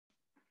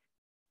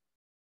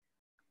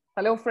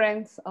Hello,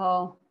 friends.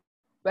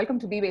 Welcome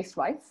to Be Waste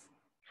Wise.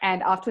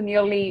 And after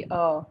nearly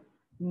a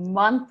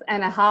month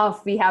and a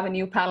half, we have a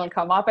new panel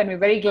come up, and we're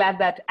very glad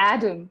that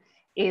Adam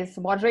is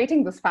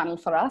moderating this panel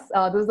for us.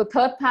 This is the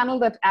third panel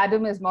that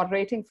Adam is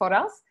moderating for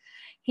us.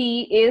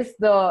 He is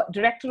the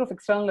Director of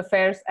External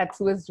Affairs at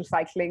Suez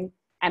Recycling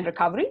and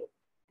Recovery.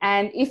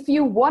 And if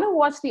you want to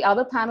watch the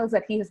other panels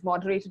that he has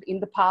moderated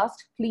in the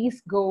past,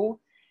 please go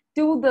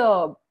to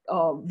the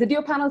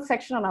video panel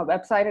section on our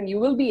website, and you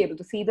will be able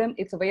to see them.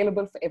 It's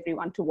available for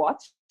everyone to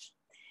watch.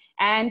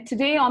 And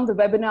today on the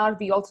webinar,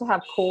 we also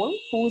have Cole,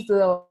 who's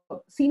the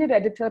senior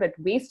editor at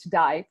Waste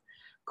Dive.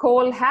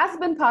 Cole has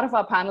been part of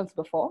our panels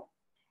before.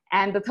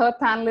 And the third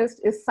panelist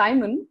is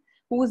Simon,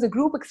 who is the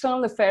Group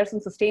External Affairs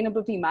and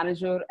Sustainability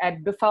Manager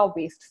at Biffa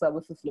Waste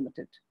Services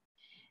Limited.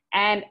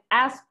 And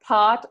as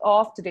part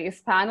of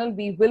today's panel,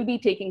 we will be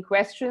taking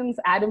questions.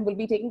 Adam will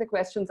be taking the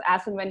questions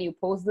as and when you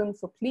pose them.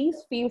 So please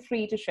feel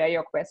free to share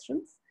your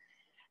questions.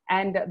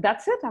 And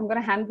that's it. I'm going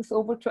to hand this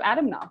over to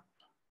Adam now.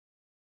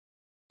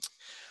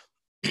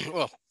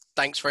 Well,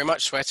 thanks very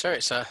much,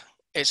 Sweta.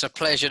 It's a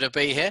pleasure to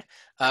be here.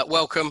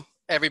 Welcome,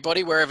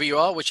 everybody, wherever you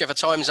are, whichever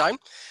time zone.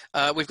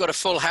 We've got a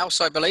full house,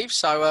 I believe.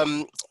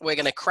 So we're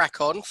going to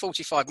crack on.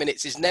 45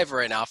 minutes is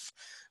never enough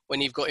when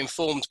you've got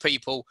informed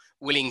people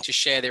willing to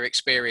share their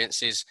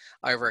experiences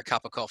over a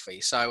cup of coffee.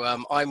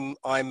 So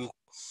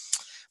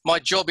my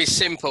job is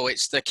simple.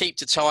 It's to keep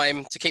to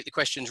time, to keep the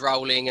questions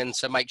rolling, and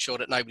to make sure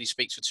that nobody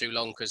speaks for too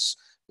long, because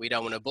we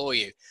don't want to bore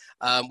you.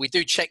 We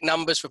do check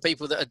numbers for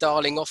people that are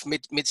dialing off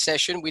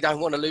mid-session. We don't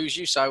want to lose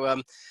you. So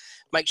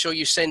make sure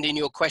you send in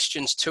your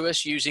questions to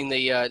us using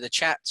the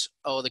chat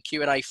or the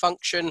Q&A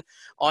function.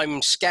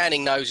 I'm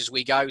scanning those as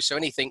we go. So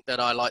anything that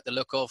I like the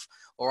look of,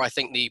 or I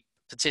think the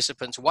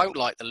participants won't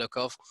like the look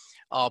of,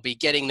 I'll be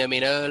getting them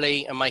in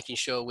early and making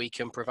sure we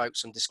can provoke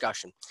some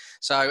discussion.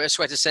 So as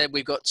Sweta said,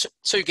 we've got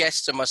two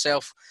guests and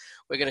myself.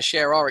 We're going to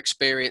share our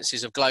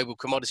experiences of global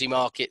commodity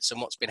markets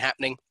and what's been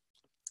happening.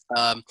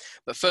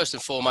 But first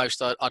and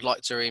foremost, I'd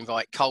like to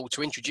invite Cole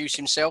to introduce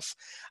himself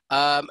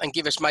and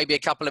give us maybe a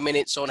couple of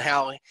minutes on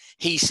how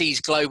he sees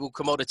global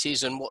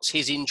commodities and what's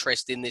his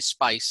interest in this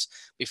space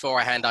before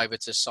I hand over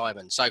to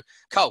Simon. So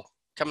Cole,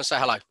 come and say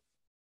hello.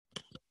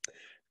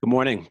 Good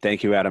morning.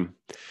 Thank you, Adam.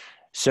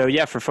 So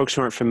yeah, for folks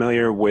who aren't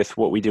familiar with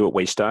what we do at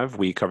Waste Dive,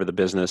 we cover the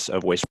business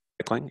of waste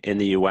recycling in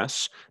the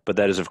US, but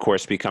that is of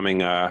course becoming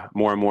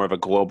more and more of a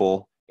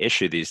global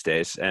issue these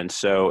days. And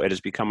so it has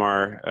become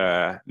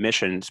our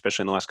mission,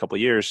 especially in the last couple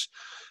of years,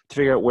 to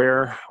figure out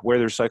where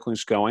the recycling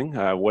is going,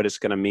 what it's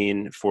going to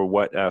mean for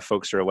what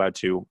folks are allowed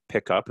to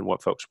pick up and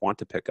what folks want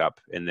to pick up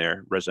in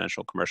their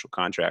residential commercial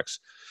contracts,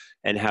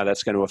 and how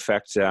that's going to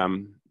affect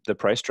the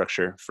price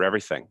structure for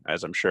everything.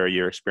 As I'm sure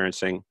you're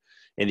experiencing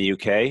in the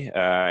UK,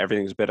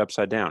 everything's a bit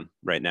upside down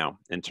right now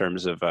in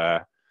terms of,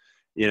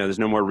 there's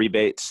no more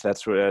rebates.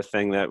 That's a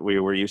thing that we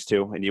were used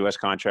to in US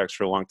contracts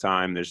for a long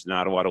time. There's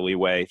not a lot of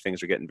leeway.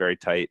 Things are getting very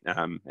tight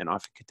and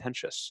often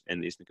contentious in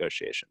these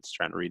negotiations,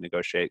 trying to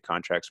renegotiate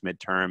contracts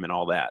midterm and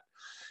all that.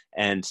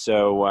 And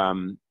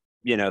so,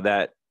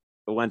 that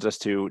lends us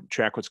to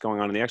track what's going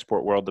on in the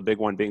export world, the big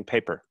one being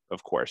paper,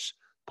 of course.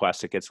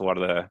 Plastic gets a lot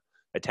of the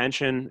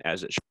attention,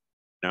 as it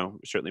should,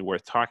 certainly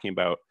worth talking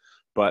about.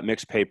 But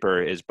mixed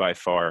paper is by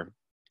far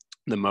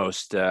the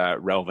most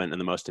relevant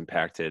and the most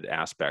impacted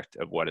aspect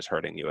of what is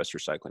hurting U.S.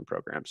 recycling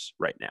programs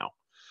right now.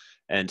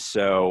 And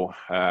so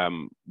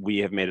we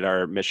have made it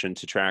our mission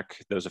to track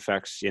those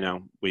effects.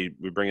 We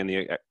bring in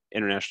the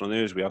international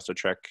news. We also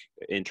track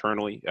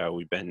internally.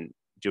 We've been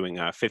doing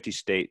a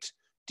 50-state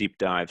deep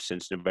dive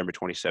since November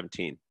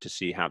 2017 to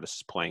see how this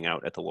is playing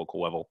out at the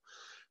local level.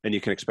 And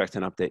you can expect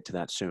an update to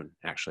that soon,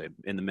 actually,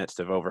 in the midst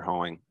of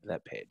overhauling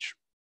that page.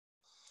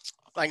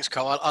 Thanks,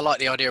 Cole. I like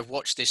the idea of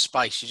watch this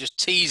space. You're just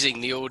teasing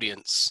the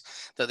audience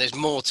that there's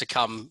more to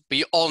come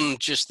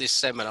beyond just this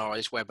seminar or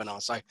this webinar.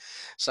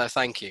 So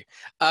thank you.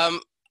 I'm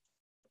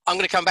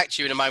going to come back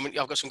to you in a moment.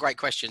 I've got some great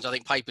questions. I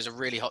think paper is a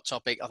really hot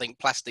topic. I think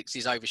plastics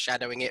is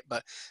overshadowing it,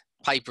 but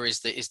paper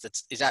is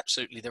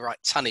absolutely the right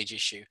tonnage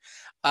issue.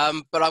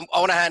 But I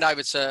want to hand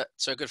over to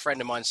a good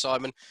friend of mine,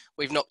 Simon.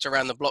 We've knocked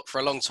around the block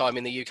for a long time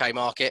in the UK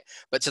market,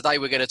 but today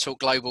we're going to talk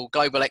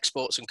global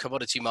exports and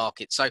commodity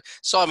markets. So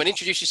Simon,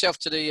 introduce yourself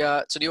to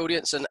the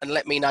audience and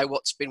let me know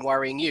what's been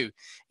worrying you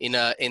in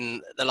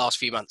the last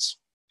few months.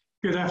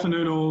 Good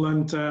afternoon, all,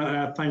 and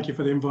thank you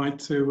for the invite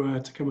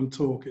to come and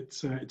talk.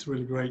 It's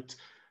really great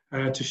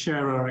to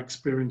share our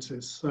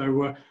experiences.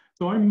 So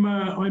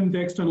I'm the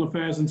External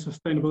Affairs and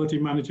Sustainability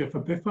Manager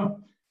for Biffa.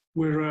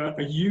 We're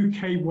a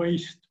UK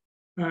waste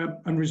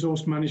and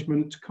resource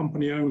management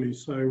company only.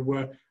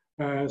 So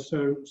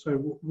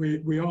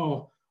we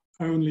are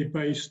only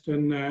based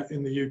in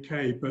the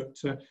UK,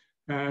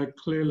 but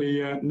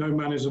clearly no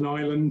man is an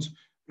island,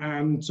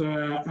 and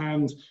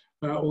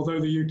although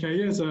the UK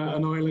is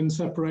an island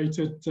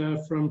separated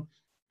from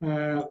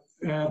the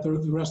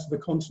rest of the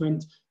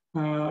continent,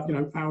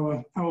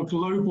 our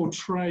global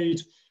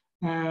trade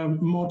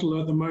model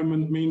at the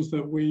moment means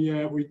that we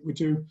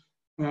do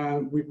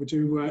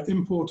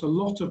import a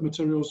lot of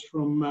materials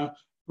from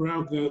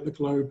throughout the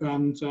globe,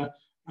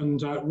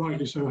 and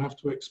rightly so have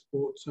to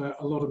export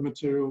a lot of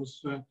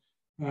materials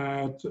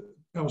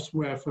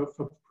elsewhere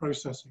for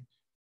processing.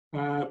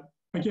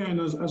 Again,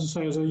 as I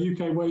say, as a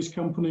UK waste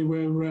company,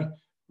 we've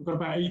got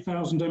about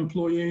 8,000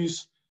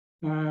 employees,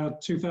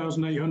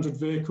 2,800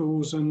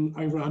 vehicles, and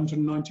over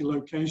 190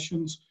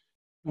 locations.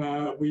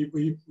 We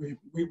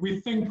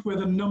think we're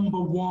the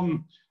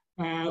 #1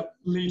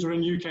 leader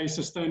in UK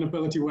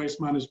sustainability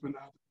waste management.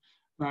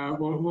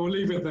 We'll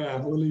leave it there.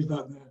 We'll leave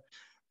that there.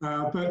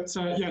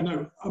 Yeah,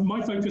 no,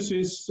 my focus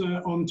is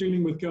on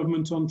dealing with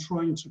government, on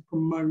trying to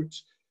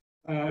promote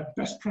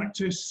best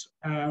practice,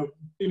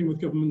 dealing with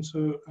government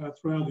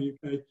throughout the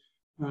UK,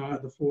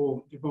 the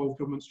 4 devolved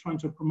governments, trying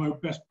to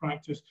promote best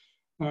practice,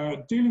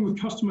 dealing with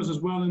customers as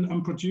well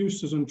and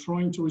producers, and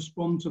trying to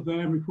respond to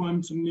their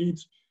requirements and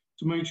needs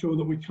to make sure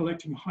that we're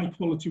collecting high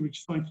quality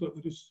recyclate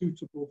that is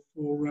suitable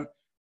for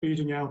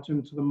feeding out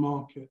into the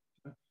market.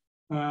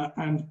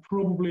 And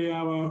probably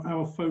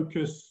our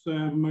focus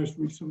most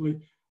recently,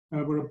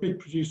 we're a big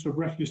producer of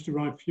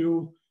refuse-derived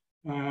fuel.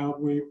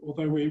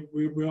 Although we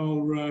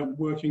are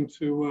working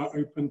to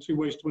open 2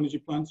 waste-to-energy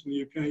plants in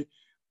the UK,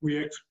 we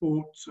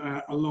export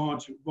a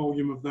large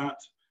volume of that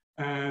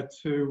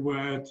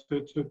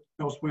to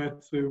elsewhere,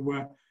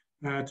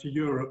 to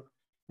Europe.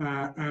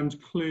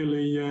 And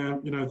clearly,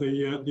 you know,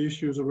 the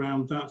issues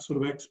around that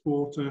sort of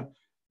export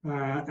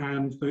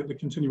and the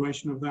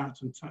continuation of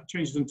that, and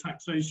changes in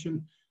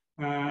taxation,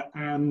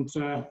 and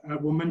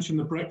we'll mention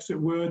the Brexit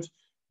word,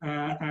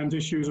 and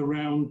issues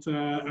around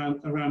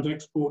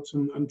exports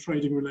and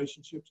trading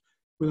relationships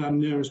with our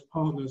nearest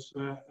partners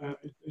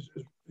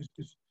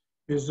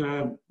is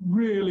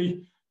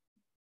really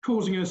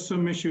causing us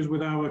some issues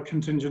with our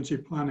contingency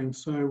planning.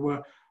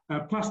 So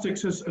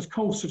plastics, as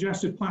Cole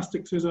suggested,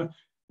 plastics is a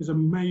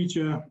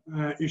major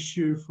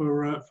issue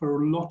for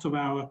a lot of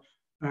our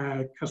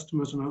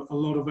customers and a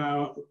lot of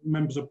our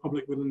members of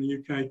public within the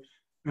UK,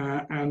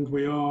 and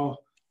we are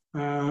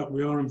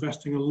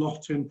investing a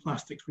lot in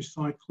plastics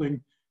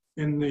recycling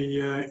in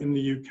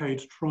the UK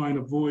to try and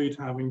avoid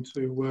having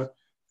to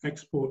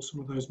export some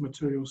of those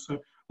materials.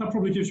 So that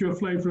probably gives you a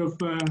flavour of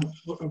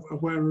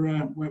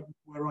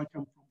where I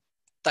come from.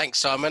 Thanks,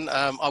 Simon.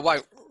 I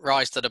won't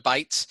rise to the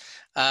bait.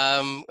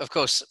 Of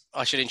course,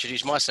 I should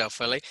introduce myself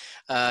fully.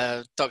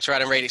 Dr.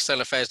 Adam Reed,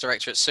 External Affairs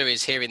Director at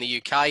Suez here in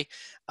the UK.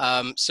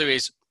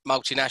 Suez,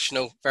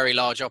 multinational, very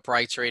large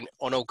operator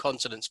on all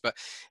continents. But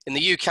in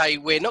the UK,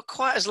 we're not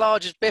quite as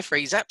large as Biffa.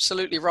 He's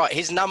absolutely right.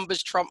 His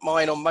numbers trump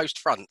mine on most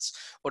fronts,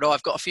 although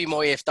I've got a few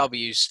more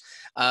EFWs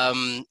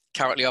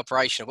currently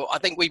operational. But I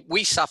think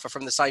we suffer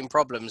from the same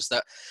problems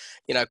that,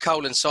 you know,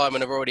 Cole and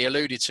Simon have already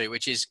alluded to,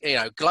 which is, you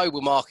know,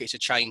 global markets are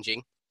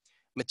changing.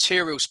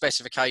 Material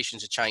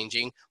specifications are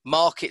changing.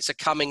 Markets are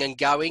coming and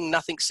going.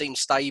 Nothing seems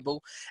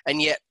stable.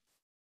 And yet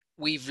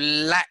we've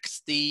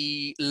lacked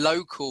the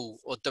local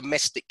or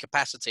domestic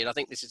capacity. And I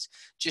think this is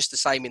just the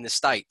same in the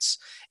States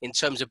in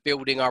terms of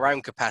building our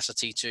own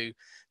capacity to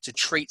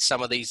treat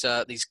some of these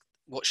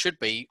what should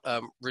be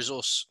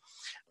resource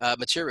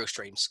material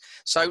streams.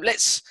 So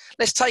let's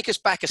take us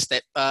back a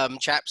step,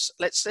 chaps.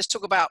 Let's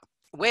talk about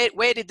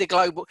where did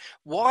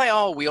why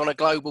are we on a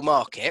global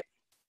market?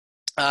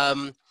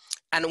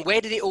 And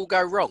where did it all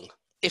go wrong?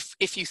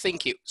 If you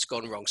think it's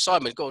gone wrong,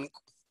 Simon, go on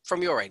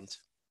from your end.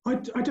 I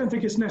don't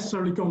think it's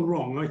necessarily gone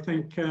wrong. I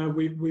think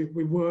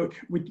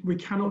we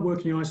cannot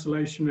work in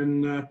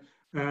isolation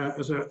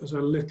as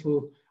a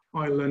little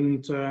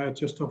island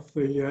just off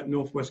the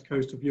northwest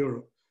coast of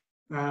Europe.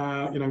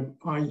 You know,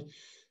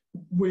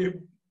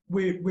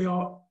 we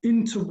are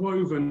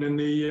interwoven in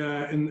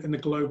the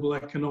global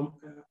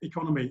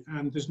economy,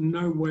 and there's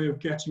no way of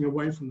getting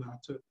away from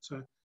that.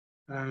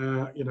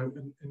 You know,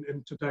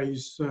 in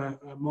today's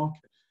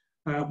market.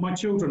 My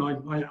children,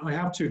 I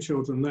have 2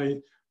 children.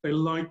 They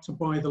like to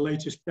buy the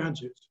latest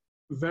gadgets.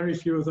 Very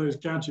few of those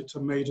gadgets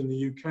are made in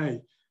the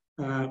UK.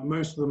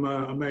 Most of them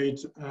are made,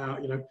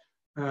 you know,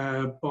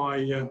 by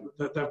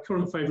their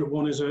current favourite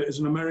one is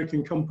an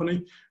American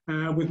company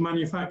with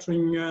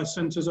manufacturing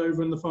centres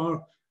over in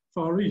the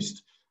far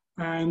east.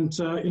 And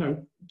you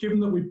know, given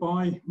that we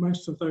buy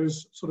most of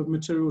those sort of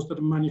materials that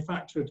are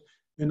manufactured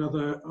in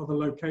other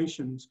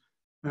locations.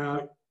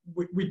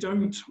 We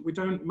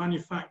don't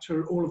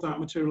manufacture all of that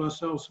material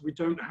ourselves. So we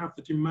don't have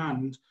the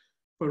demand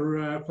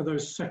for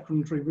those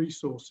secondary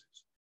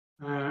resources,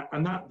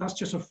 and that's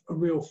just a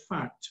real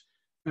fact.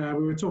 We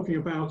were talking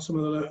about some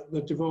of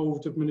the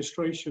devolved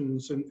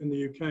administrations in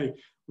the UK.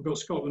 We've got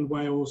Scotland,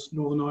 Wales,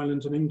 Northern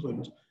Ireland, and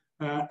England,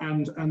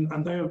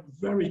 and they are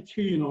very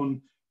keen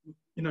on,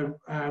 you know,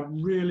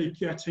 really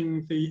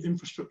getting the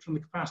infrastructure and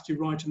the capacity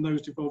right in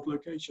those devolved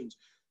locations.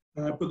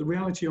 But the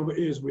reality of it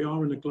is we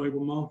are in a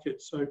global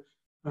market. So,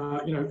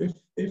 you know,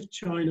 if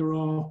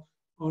China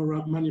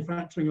are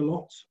manufacturing a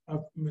lot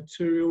of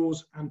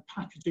materials and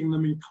packaging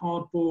them in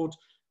cardboard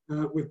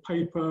with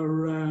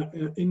paper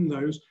in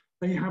those,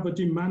 they have a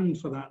demand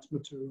for that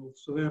material.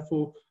 So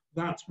therefore,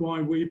 that's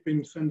why we've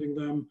been sending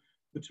them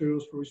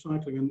materials for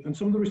recycling. And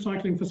some of the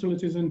recycling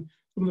facilities in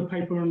some of the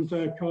paper and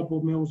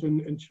cardboard mills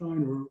in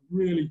China are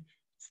really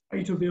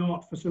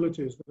state-of-the-art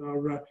facilities that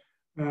are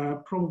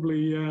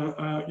probably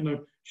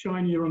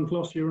shinier and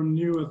glossier and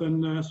newer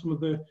than some of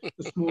the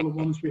smaller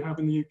ones we have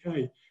in the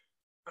UK.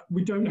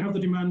 We don't have the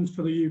demand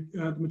for the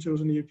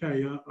materials in the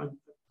UK.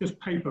 Just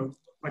paper.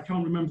 I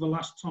can't remember the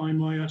last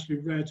time I actually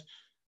read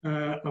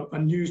a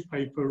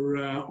newspaper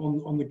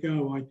on the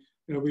go.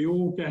 We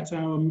all get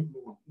our,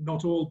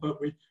 not all,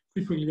 but we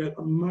frequently get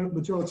a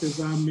majority of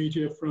our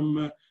media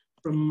from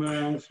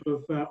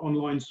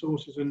online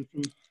sources and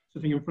from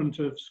sitting in front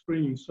of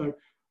screens. So,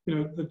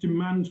 the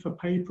demand for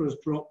paper has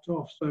dropped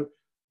off. So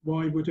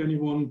why would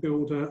anyone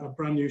build a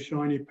brand new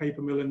shiny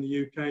paper mill in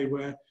the UK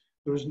where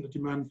there isn't a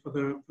demand for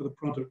the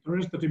product? There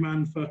is the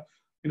demand for,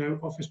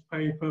 office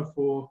paper,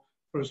 for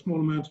a small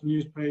amount of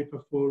newspaper,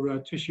 for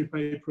tissue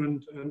paper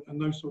and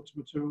those sorts of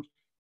materials.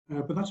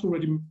 But that's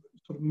already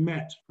sort of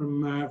met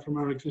from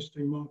our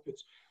existing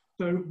markets.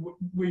 So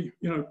we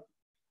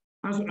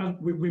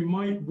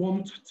might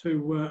want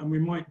to, and we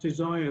might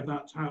desire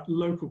that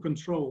local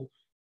control,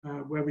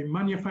 where we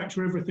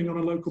manufacture everything on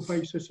a local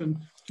basis and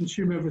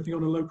consume everything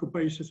on a local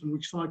basis and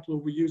recycle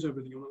or reuse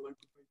everything on a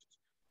local basis.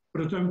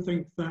 But I don't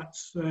think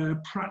that's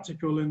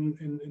practical in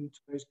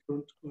today's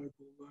current global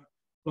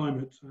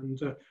climate,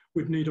 and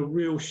we'd need a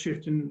real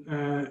shift in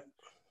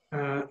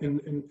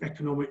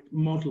economic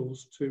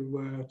models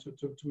to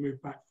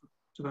move back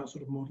to that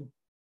sort of model.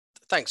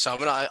 Thanks,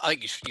 Simon. I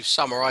think you've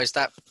summarised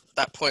that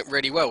point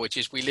really well, which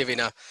is we live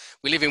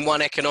in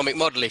one economic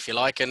model, if you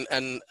like, and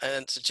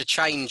to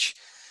change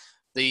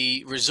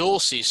the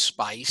resources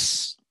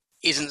space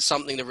isn't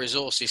something the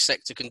resources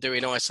sector can do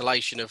in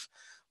isolation of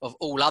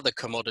all other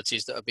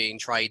commodities that are being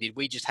traded.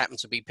 We just happen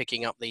to be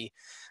picking up the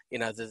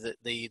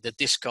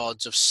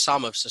discards of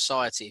some of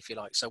society, if you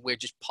like. So we're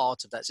just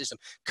part of that system.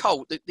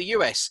 Cole, the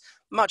US,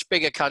 much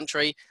bigger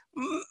country,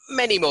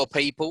 many more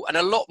people, and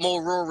a lot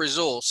more raw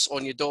resource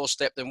on your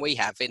doorstep than we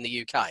have in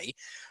the UK.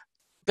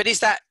 But is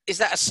that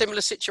a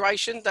similar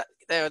situation? That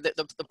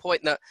the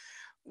point that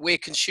we're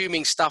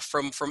consuming stuff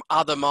from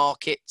other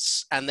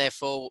markets, and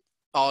therefore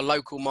our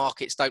local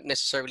markets don't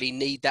necessarily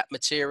need that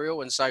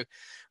material, and so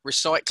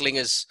recycling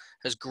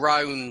has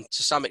grown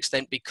to some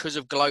extent because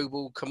of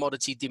global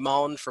commodity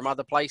demand from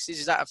other places.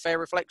 Is that a fair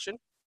reflection?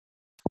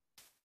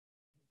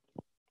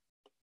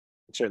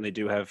 Certainly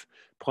do have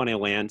plenty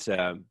of land,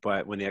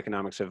 but when the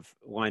economics have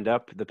lined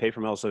up, the paper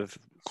mills have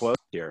closed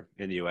here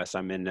in the U.S.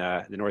 I'm in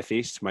the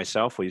Northeast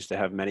myself. We used to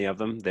have many of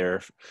them.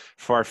 They're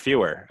far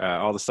fewer.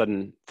 All of a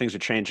sudden, things are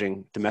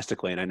changing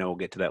domestically, and I know we'll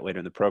get to that later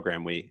in the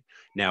program. We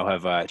now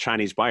have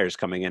Chinese buyers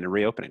coming in and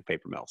reopening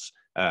paper mills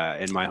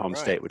in my home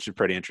state, which is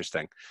pretty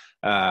interesting.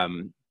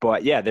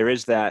 But yeah, there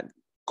is that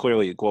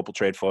clearly global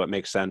trade flow. It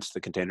makes sense. The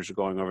containers are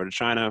going over to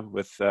China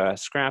with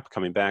scrap,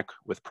 coming back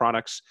with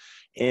products.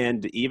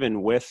 And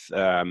even with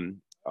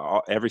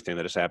everything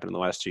that has happened in the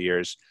last 2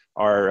 years,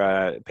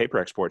 our paper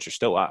exports are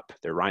still up.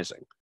 They're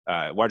rising,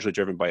 largely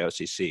driven by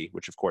OCC,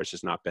 which of course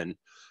has not been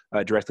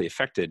directly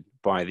affected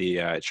by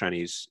the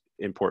Chinese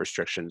import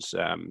restrictions,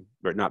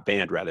 or not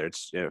banned, rather.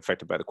 It's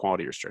affected by the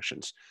quality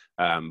restrictions.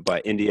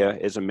 But India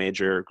is a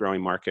major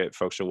growing market.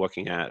 Folks are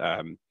looking at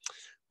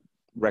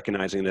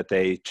recognizing that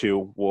they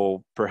too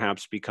will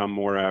perhaps become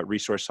more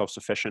resource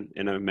self-sufficient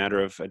in a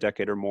matter of a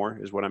decade or more,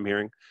 is what I'm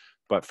hearing.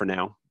 But for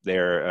now,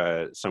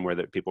 they're somewhere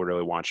that people are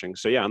really watching.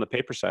 So yeah, on the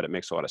paper side, it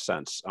makes a lot of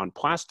sense. On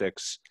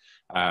plastics,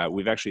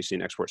 we've actually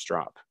seen exports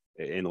drop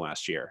in the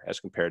last year as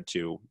compared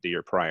to the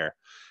year prior.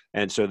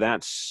 And so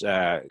that's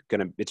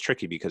it's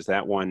tricky because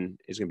that one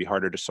is gonna be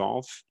harder to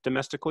solve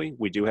domestically.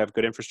 We do have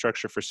good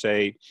infrastructure for,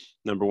 say,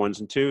 number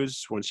ones and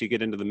twos. Once you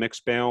get into the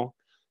mixed bale,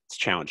 it's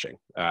challenging.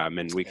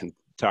 And we can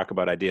talk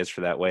about ideas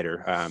for that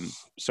later.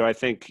 So I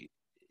think,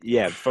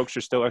 yeah, folks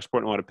are still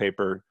exporting a lot of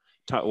paper,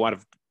 a lot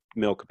of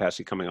mill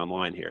capacity coming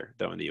online here,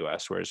 though, in the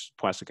US, whereas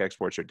plastic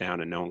exports are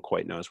down and no one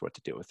quite knows what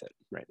to do with it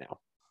right now.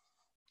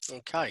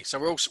 Okay, so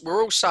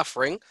we're all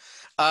suffering.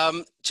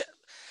 So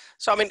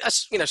I mean,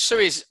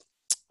 Suez,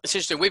 it's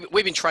interesting.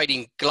 We've been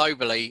trading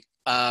globally,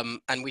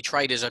 and we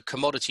trade as a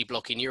commodity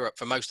block in Europe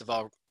for most of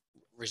our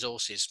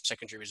resources,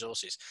 secondary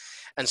resources,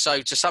 and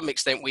so to some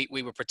extent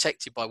we were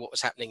protected by what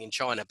was happening in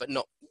China, but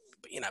not,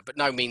 but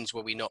no means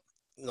were we not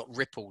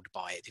rippled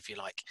by it, if you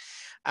like.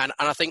 And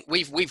I think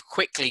we've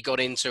quickly got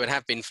into, and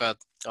have been for,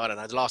 I don't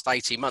know, the last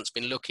 18 months,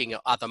 been looking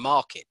at other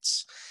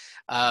markets,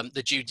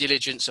 the due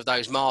diligence of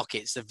those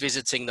markets, the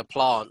visiting the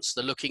plants,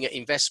 the looking at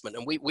investment.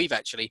 And we've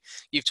actually,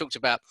 you've talked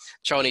about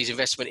Chinese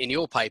investment in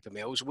your paper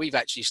mills. We've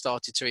actually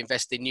started to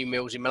invest in new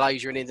mills in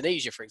Malaysia and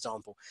Indonesia, for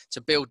example,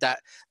 to build that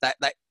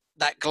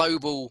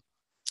global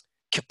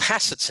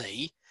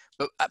capacity,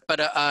 but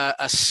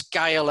a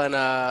scale and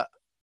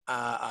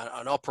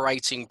an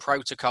operating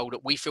protocol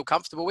that we feel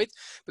comfortable with.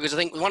 Because I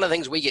think one of the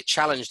things we get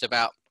challenged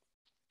about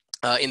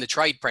in the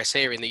trade press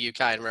here in the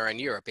UK and around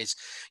Europe is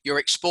you're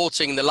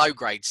exporting the low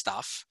grade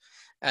stuff,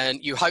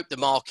 and you hope the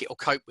market will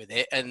cope with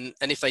it. And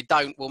if they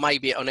don't, well,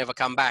 maybe it'll never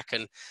come back.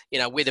 And, you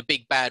know, we're the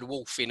big bad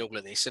wolf in all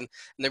of this. And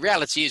the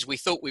reality is we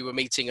thought we were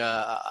meeting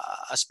a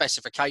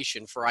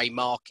specification for a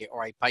market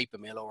or a paper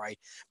mill or a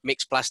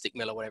mixed plastic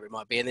mill or whatever it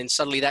might be. And then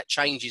suddenly that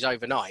changes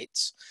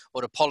overnight,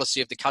 or the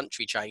policy of the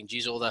country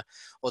changes, or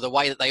the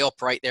way that they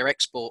operate their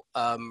export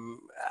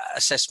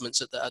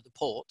assessments at the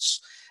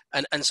ports.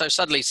 And so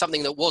suddenly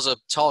something that was a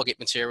target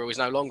material is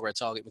no longer a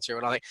target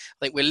material. And I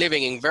think we're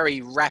living in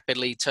very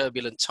rapidly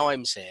turbulent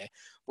times here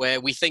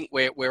where we think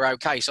we're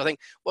okay. So I think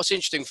what's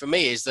interesting for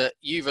me is that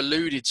you've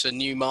alluded to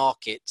new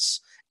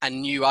markets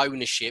and new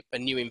ownership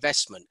and new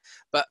investment.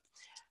 But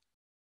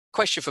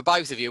question for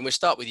both of you, and we'll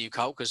start with you,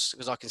 Cole, because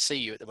I can see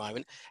you at the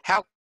moment.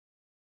 How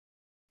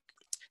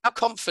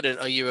confident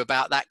are you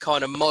about that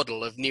kind of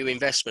model of new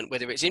investment,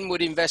 whether it's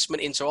inward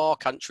investment into our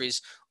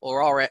countries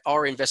or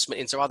our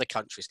investment into other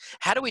countries?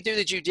 How do we do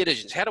the due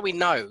diligence? How do we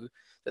know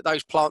that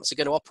those plants are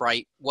going to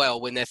operate well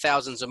when they're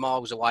thousands of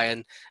miles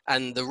away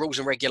and the rules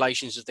and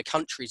regulations of the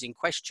countries in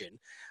question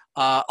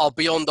are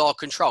beyond our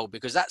control?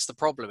 Because that's the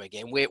problem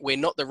again. We're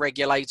not the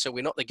regulator.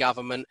 We're not the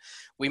government.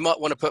 We might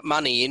want to put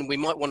money in. We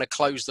might want to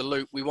close the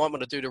loop. We might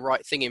want to do the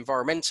right thing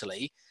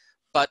environmentally,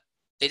 but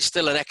it's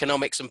still an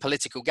economics and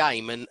political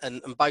game, and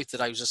both of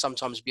those are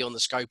sometimes beyond the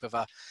scope of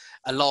a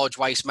large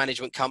waste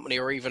management company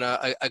or even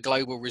a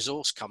global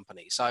resource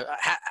company. So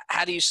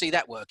how do you see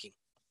that working?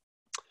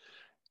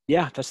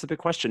 Yeah, that's the big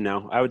question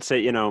now. I would say,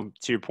 you know,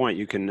 to your point,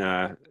 you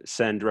can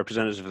send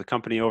representatives of the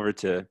company over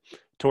to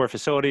tour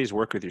facilities,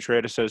 work with your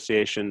trade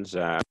associations.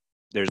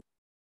 There's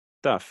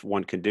stuff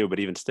one can do,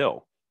 but even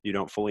still, you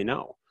don't fully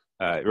know,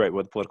 right,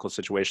 what the political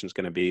situation is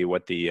going to be,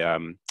 what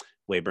the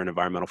labor and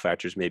environmental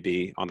factors may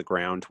be on the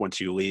ground once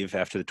you leave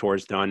after the tour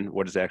is done.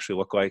 What does it actually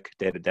look like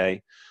day to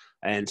day?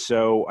 And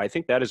so I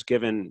think that has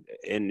given,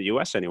 in the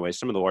US anyway,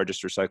 some of the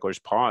largest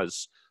recyclers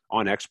pause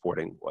on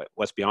exporting.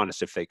 Let's be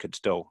honest, if they could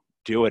still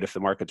do it, if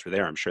the markets were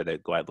there, I'm sure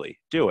they'd gladly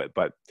do it.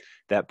 But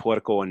that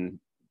political and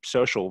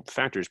social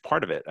factor is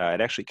part of it.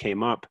 It actually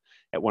came up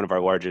at one of our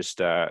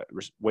largest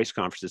waste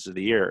conferences of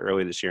the year,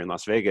 earlier this year in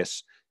Las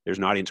Vegas. There's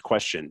an audience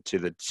question to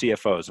the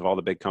CFOs of all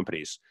the big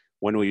companies: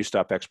 when will you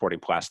stop exporting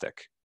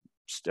plastic?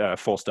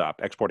 Full stop,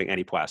 exporting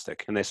any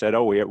plastic. And they said,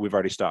 oh, we've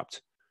already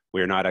stopped.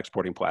 We are not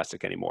exporting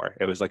plastic anymore.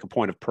 It was like a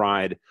point of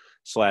pride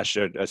 /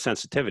 a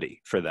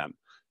sensitivity for them.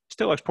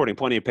 Still exporting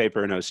plenty of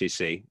paper and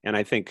OCC. And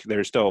I think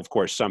there's still, of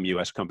course, some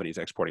US companies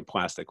exporting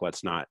plastic.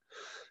 Let's not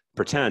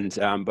pretend.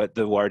 But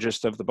the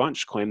largest of the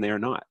bunch claim they are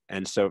not.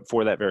 And so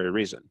for that very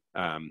reason.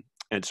 And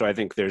so I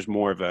think there's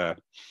more of a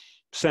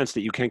sense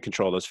that you can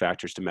control those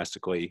factors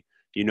domestically.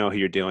 You know who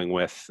you're dealing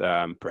with.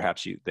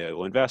 Perhaps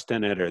they'll invest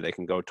in it, or they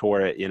can go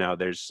tour it. You know,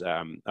 there's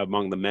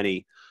among the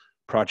many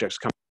projects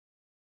coming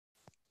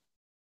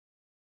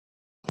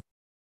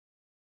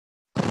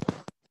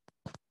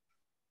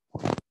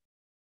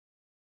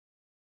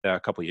a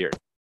couple of years.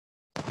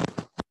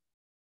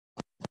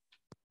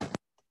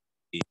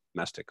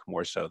 Domestic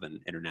more so than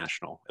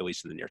international, at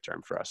least in the near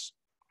term for us.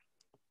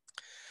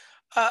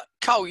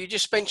 Cole, you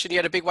just mentioned you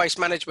had a big waste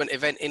management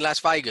event in Las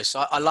Vegas.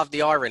 I love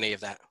the irony of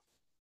that.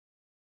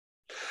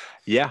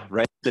 Yeah,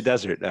 right in the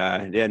desert.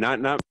 Yeah,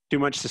 not too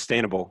much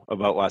sustainable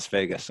about Las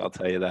Vegas, I'll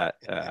tell you that.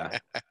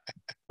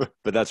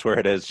 But that's where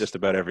it is just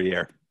about every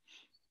year.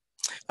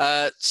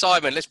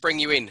 Simon, let's bring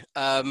you in.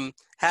 I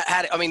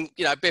mean,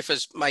 you know,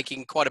 Biffa's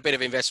making quite a bit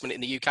of investment in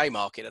the UK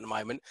market at the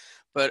moment.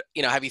 But,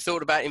 you know, have you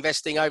thought about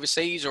investing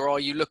overseas, or are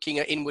you looking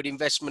at inward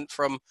investment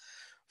from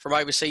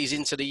overseas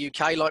into the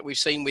UK, like we've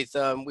seen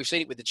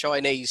it with the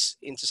Chinese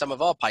into some of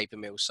our paper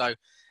mills? So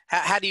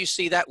how do you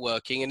see that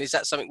working? And is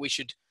that something we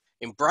should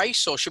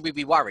embrace, or should we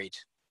be worried?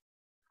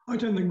 I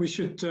don't think we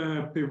should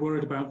be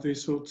worried about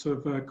these sorts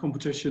of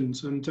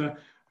competitions. And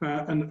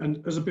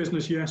as a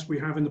business, yes, we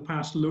have in the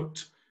past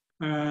looked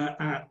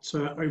at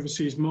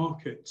overseas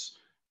markets.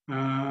 You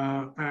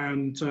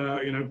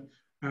know,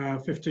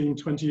 15,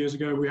 20 years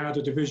ago, we had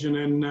a division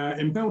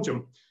in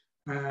Belgium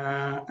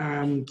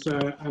and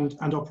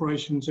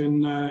operations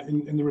in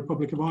the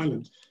Republic of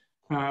Ireland.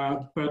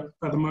 But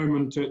at the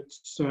moment,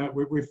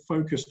 we've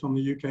focused on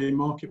the UK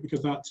market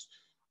because that's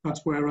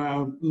where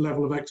our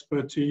level of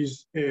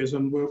expertise is,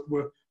 and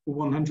we're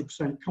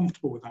 100%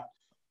 comfortable with that.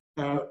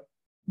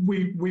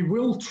 We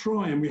will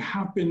try, and we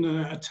have been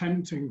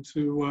attempting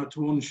to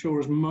onshore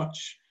as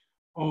much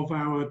of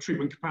our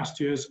treatment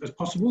capacity as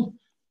possible.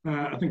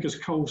 I think, as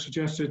Cole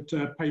suggested,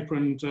 paper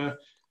and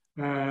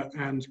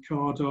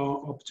card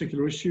are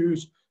particular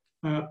issues.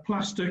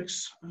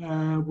 Plastics,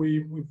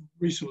 we've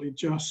recently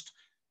just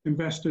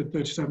invested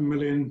 £37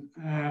 million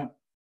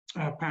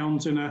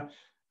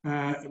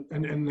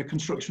in the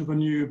construction of a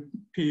new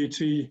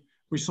PET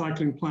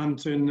recycling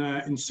plant in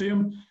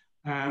Seaham,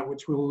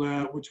 which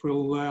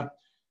will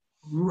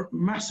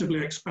massively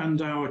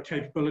expand our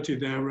capability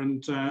there,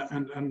 and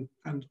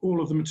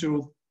all of the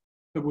material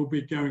that will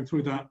be going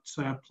through that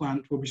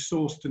plant will be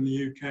sourced in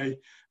the UK,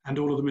 and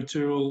all of the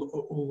material,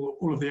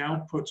 all of the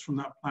outputs from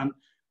that plant,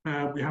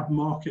 we have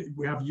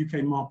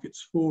UK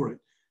markets for it.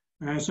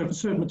 So for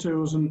certain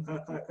materials, and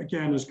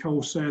again, as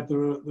Cole said, there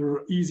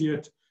are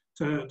easier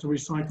to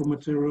recycle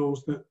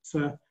materials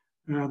that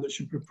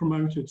should be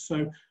promoted.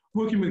 So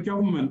working with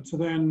government to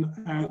then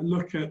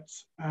look at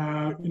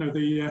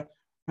the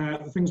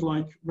things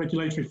like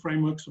regulatory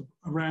frameworks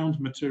around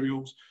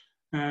materials.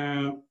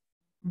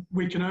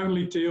 We can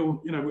only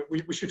deal,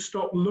 we should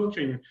stop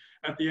looking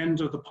at the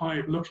end of the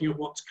pipe, looking at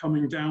what's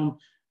coming down,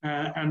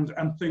 and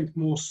think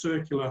more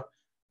circular.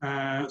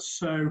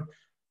 So,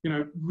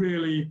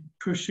 really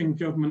pushing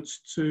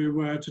governments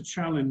to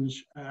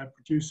challenge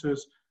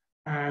producers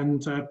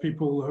and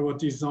people who are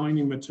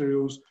designing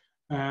materials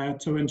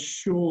to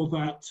ensure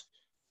that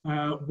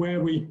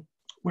where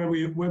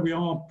we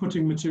are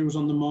putting materials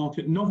on the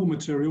market, novel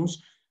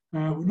materials,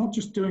 we're not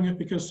just doing it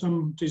because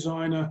some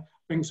designer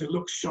thinks it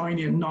looks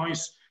shiny and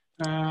nice.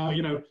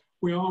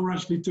 We are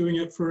actually doing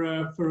it for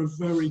a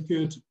very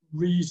good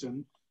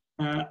reason,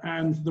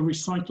 and the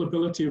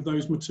recyclability of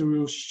those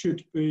materials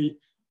should be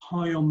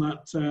high on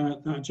that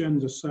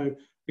agenda. So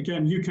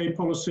again, UK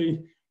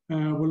policy,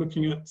 we're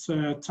looking at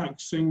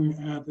taxing.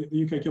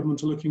 The UK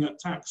government are looking at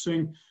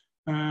taxing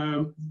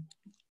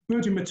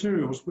virgin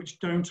materials which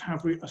don't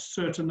have a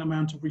certain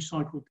amount of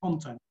recycled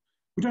content.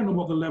 We don't know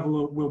what the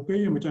level will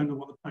be, and we don't know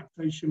what the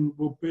taxation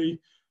will be.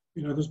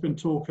 There's been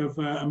talk of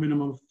a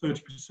minimum of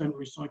 30%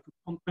 recycled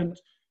content.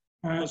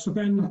 So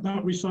then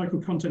that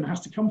recycled content has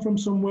to come from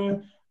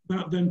somewhere.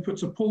 That then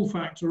puts a pull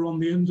factor on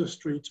the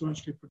industry to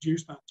actually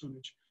produce that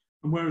tonnage.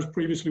 And whereas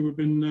previously we've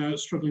been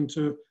struggling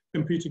to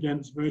compete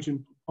against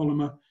virgin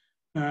polymer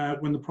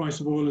when the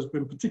price of oil has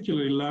been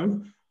particularly low,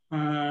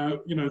 and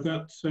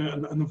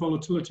the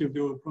volatility of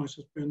the oil price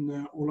has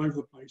been all over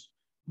the place.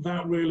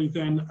 That really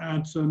then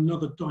adds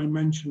another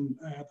dimension,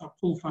 that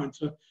pull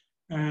factor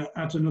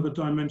adds another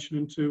dimension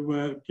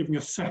into giving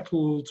a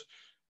settled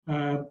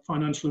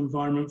financial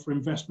environment for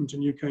investment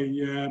in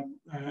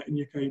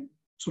UK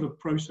sort of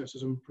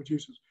processors and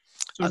producers.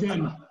 So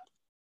again,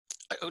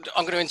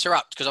 I'm going to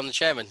interrupt because I'm the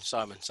chairman,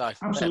 Simon. So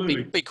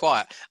absolutely, be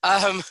quiet.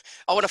 I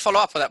want to follow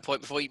up on that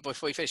point before you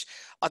finish.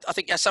 I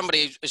think as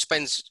somebody who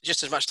spends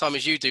just as much time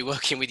as you do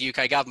working with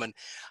UK government,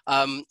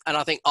 and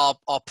I think our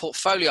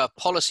portfolio of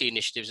policy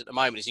initiatives at the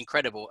moment is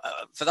incredible.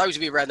 For those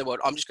of you around the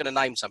world, I'm just going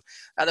to name some.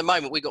 At the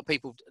moment, we've got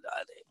people,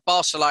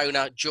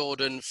 Barcelona,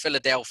 Jordan,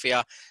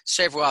 Philadelphia,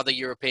 several other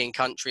European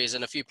countries,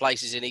 and a few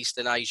places in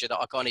Eastern Asia that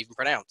I can't even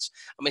pronounce.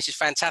 I mean, this is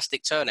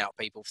fantastic turnout,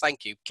 people.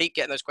 Thank you. Keep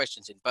getting those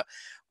questions in. But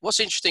what's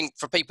interesting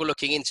for people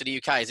looking into the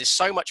UK is there's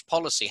so much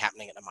policy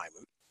happening at the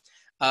moment.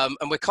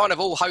 And we're kind of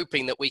all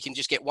hoping that we can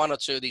just get one or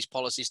two of these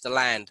policies to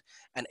land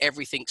and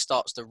everything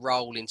starts to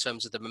roll in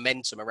terms of the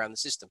momentum around the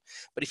system.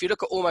 But if you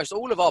look at almost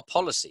all of our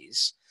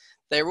policies,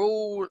 they're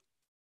all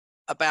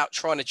about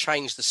trying to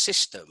change the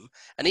system.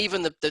 And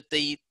even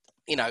the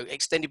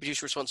extended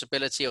producer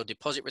responsibility or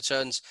deposit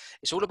returns,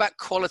 it's all about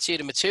quality of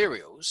the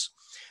materials.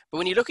 But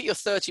when you look at your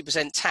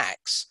 30%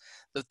 tax,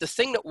 the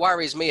thing that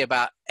worries me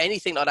about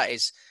anything like that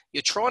is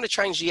you're trying to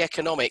change the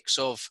economics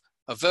of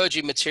a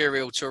virgin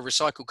material to a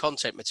recycled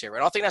content material.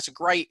 And I think that's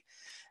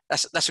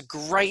a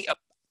great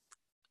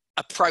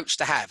approach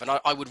to have. And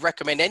I would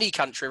recommend any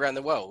country around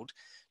the world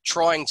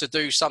trying to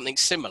do something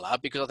similar,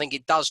 because I think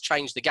it does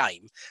change the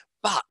game.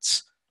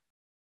 But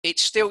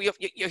it's still,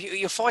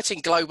 you're fighting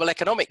global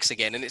economics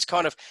again. And it's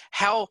kind of,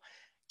 how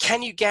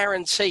can you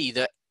guarantee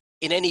that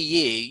in any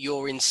year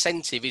your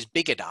incentive is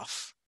big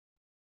enough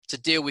to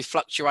deal with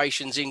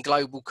fluctuations in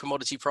global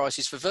commodity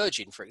prices for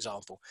virgin, for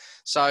example?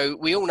 So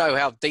we all know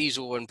how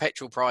diesel and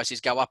petrol prices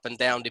go up and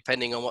down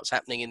depending on what's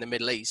happening in the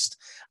Middle East.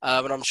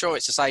 And I'm sure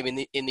it's the same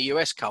in the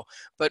US, Cole.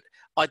 But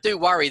I do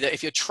worry that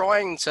if you're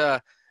trying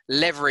to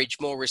leverage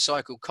more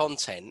recycled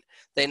content,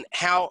 then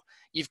how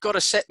you've got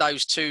to set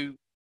those two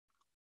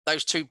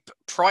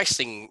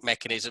pricing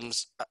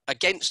mechanisms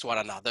against one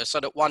another so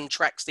that one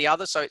tracks the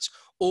other. So it's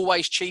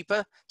always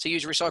cheaper to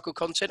use recycled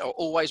content or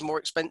always more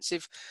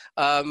expensive.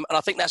 And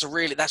I think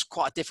that's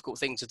quite a difficult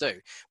thing to do.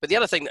 But the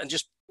other thing, and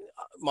just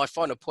my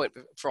final point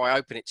before I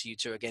open it to you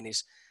two again,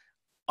 is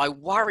I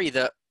worry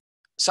that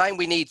saying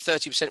we need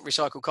 30%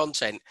 recycled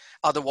content,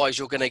 otherwise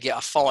you're going to get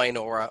a fine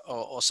or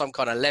some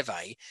kind of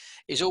levy,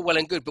 is all well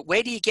and good. But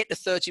where do you get the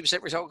 30%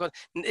 recycled content?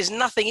 There's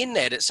nothing in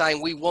there that's saying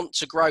we want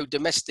to grow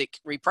domestic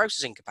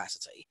reprocessing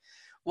capacity.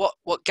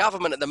 What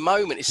government at the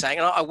moment is saying,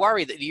 and I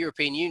worry that the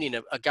European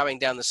Union are going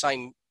down the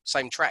same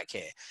track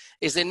here,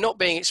 is they're not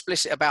being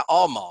explicit about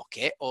our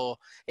market, or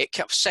it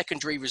kept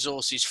secondary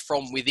resources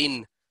from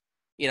within,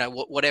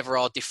 whatever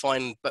our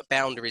defined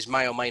boundaries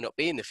may or may not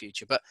be in the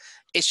future. But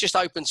it's just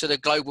open to the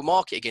global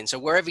market again. So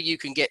wherever you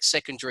can get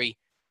secondary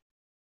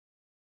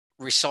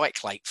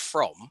recyclate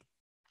from,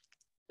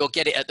 you'll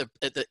get it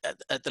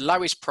at the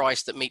lowest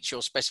price that meets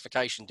your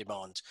specification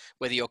demand,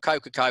 whether you're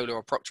Coca-Cola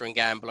or Procter &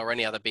 Gamble or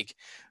any other big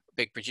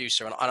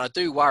producer. And I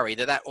do worry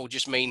that will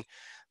just mean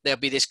there'll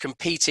be this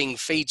competing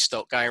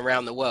feedstock going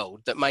around the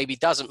world that maybe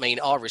doesn't mean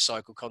our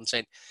recycled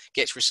content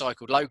gets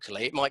recycled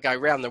locally. It might go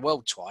around the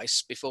world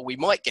twice before we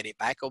might get it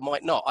back or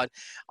might not.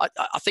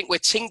 I think we're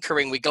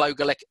tinkering with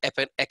global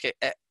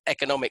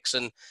economics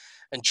and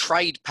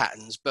trade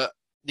patterns, but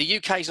the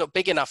UK is not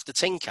big enough to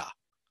tinker.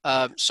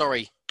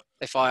 Sorry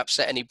if I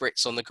upset any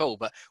Brits on the call,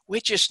 but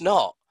we're just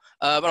not.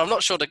 And I'm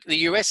not sure the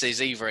US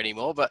is either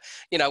anymore, but,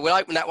 you know, we'll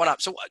open that one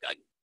up. So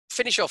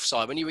finish off,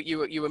 Simon.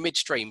 You were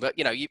midstream, but,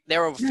 you know,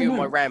 there are a few of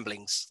my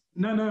ramblings.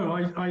 No,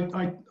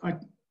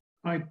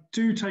 I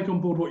do take on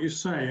board what you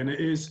say, and it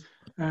is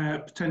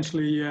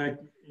potentially,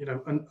 you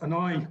know, and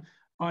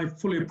I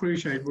fully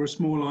appreciate we're a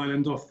small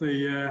island off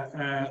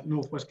the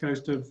northwest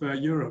coast of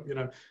Europe, you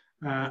know,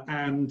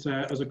 and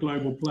as a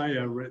global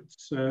player,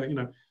 it's, you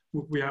know,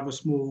 we have a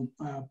small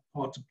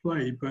part to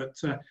play, but,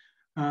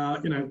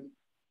 you know,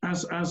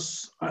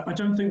 as I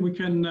don't think we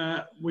can,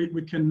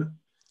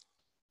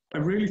 I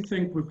really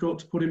think we've got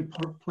to put in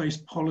place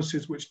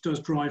policies which does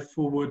drive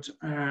forward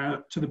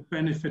to the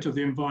benefit of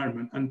the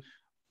environment. And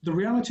the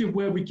reality of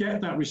where we get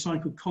that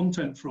recycled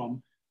content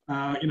from,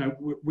 you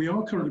know, we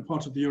are currently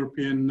part of the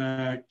European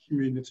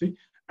community,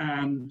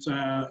 and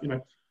you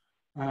know,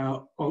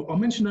 I'll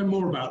mention no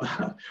more about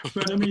that.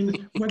 But I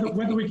mean,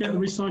 whether we get the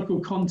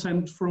recycled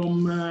content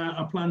from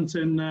a plant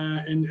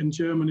in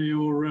Germany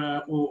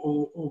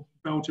or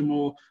Belgium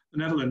or the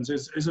Netherlands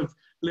is of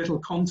little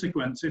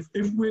consequence.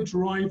 If we're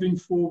driving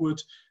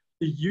forward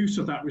the use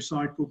of that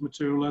recycled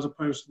material as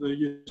opposed to the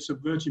use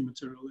of virgin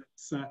material,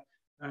 it's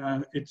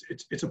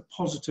a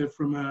positive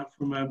from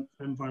an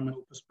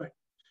environmental perspective.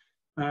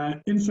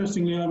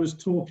 Interestingly, I was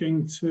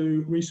talking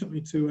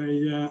recently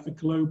to a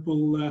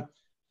global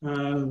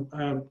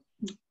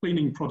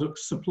cleaning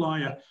products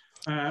supplier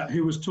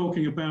who was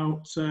talking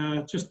about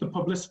just the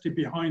publicity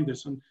behind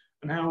this and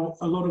how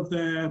a lot of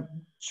their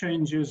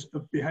changes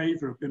of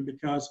behaviour have been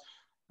because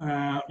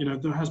you know,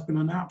 there has been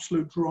an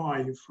absolute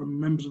drive from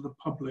members of the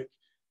public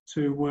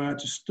to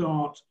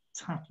start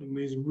tackling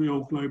these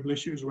real global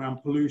issues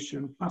around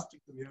pollution, plastic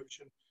in the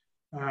ocean,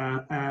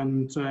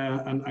 and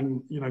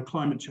you know,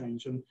 climate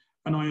change. And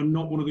I am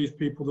not one of these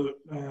people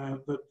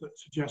that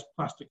suggest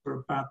plastics are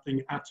a bad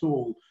thing at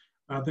all.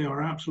 They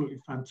are absolutely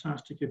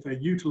fantastic if they're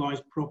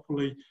utilised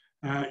properly,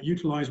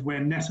 utilised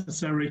where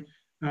necessary,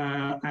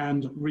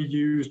 and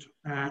reused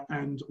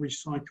and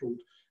recycled.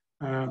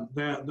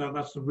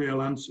 That's the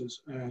real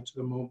answers to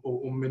them,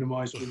 or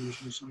minimise or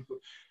reuse and recycle.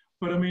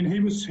 But I mean, he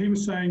was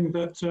saying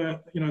that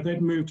you know,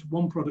 they'd moved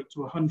one product to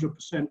 100%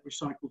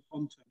 recycled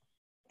content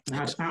and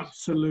had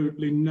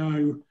absolutely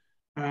no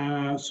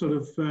sort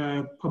of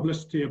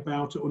publicity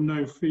about it, or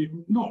no fee.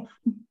 Not,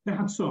 they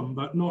had some,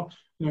 but not.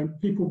 You know,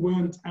 people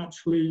weren't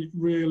actually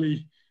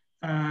really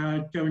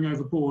going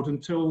overboard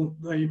until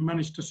they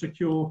managed to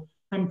secure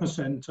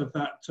 10% of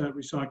that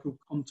recycled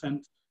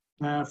content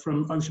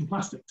from ocean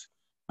plastics.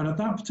 And at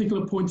that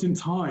particular point in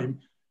time,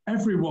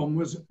 everyone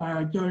was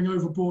going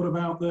overboard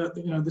about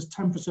you know, this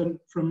 10%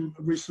 from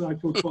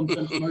recycled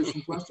content from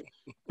ocean plastic,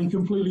 and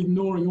completely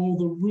ignoring all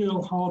the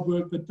real hard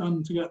work they've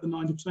done to get the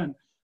 90%.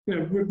 You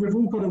know, we've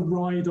all got to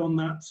ride on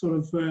that sort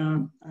of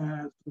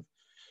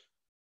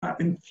that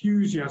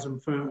enthusiasm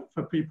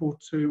for people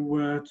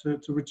to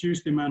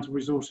reduce the amount of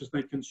resources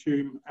they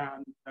consume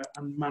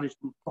and manage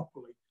them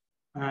properly.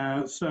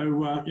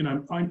 So you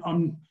know,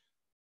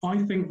 I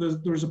think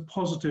there is a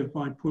positive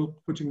by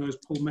putting those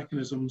pull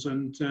mechanisms,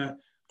 and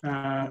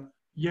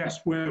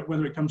yes,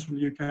 whether it comes from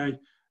the UK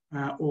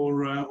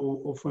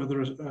or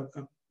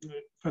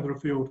further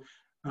afield,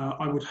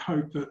 I would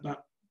hope that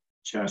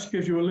just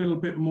gives you a little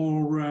bit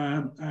more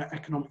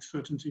economic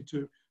certainty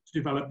to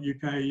develop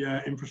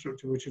UK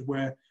infrastructure, which is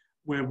where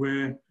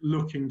we're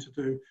looking to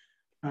do.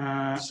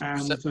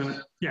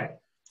 Yeah.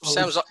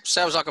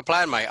 Sounds like a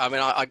plan, mate. I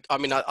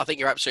mean, I think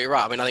you're absolutely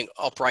right. I mean, I think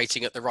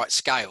operating at the right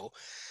scale,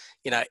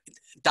 you know,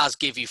 does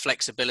give you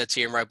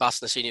flexibility and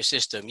robustness in your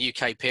system.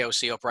 UK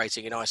PLC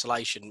operating in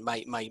isolation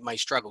may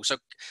struggle. So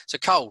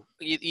Cole,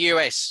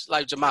 US,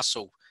 loads of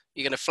muscle.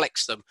 You're going to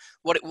flex them.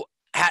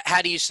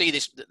 How do you see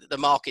the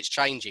markets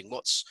changing?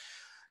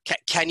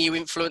 Can you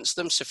influence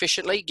them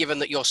sufficiently, given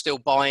that you're still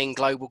buying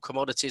global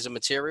commodities and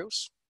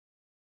materials?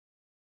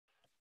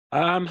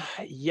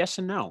 Yes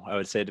and no. I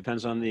would say it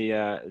depends on the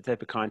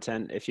type of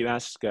content. If you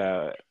ask,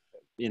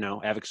 you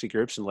know, advocacy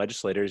groups and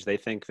legislators, they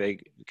think they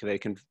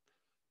can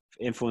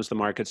influence the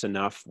markets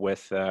enough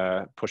with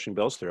pushing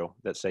bills through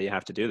that say you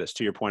have to do this.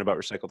 To your point about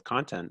recycled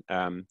content,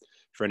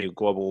 for any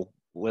global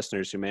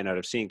listeners who may not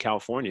have seen,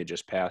 California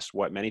just passed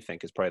what many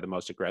think is probably the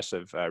most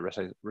aggressive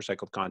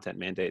recycled content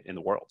mandate in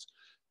the world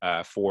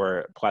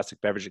for plastic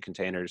beverage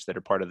containers that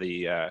are part of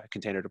the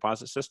container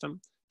deposit system.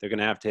 They're going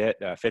to have to hit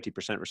 50%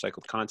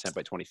 recycled content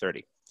by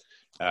 2030,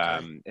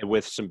 and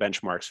with some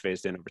benchmarks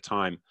phased in over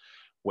time.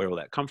 Where will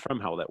that come from?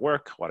 How will that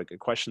work? A lot of good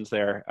questions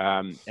there,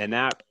 and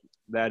that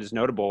is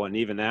notable. And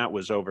even that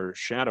was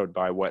overshadowed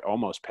by what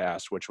almost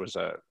passed, which was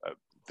a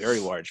very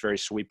large, very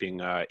sweeping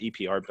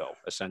EPR bill,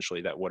 essentially,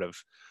 that would have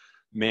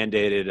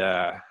mandated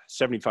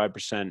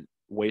 75%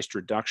 waste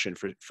reduction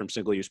from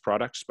single-use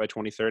products by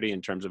 2030,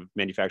 in terms of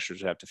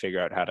manufacturers have to figure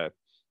out how to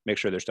make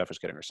sure their stuff is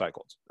getting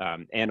recycled,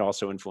 and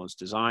also influence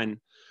design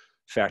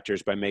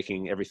factors by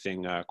making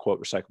everything quote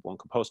recyclable and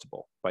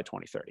compostable by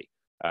 2030.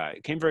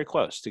 It came very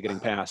close to getting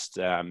passed,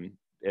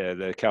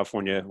 The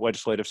California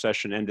legislative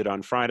session ended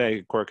on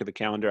Friday, quirk of the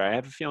calendar. I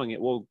have a feeling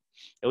it will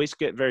at least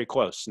get very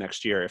close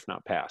next year, if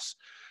not pass.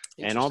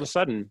 And all of a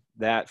sudden,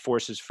 that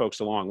forces folks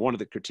along. One of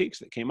the critiques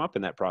that came up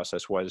in that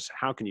process was,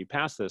 how can you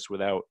pass this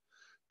without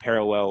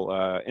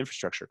parallel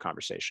infrastructure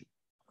conversation?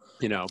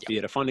 You know, be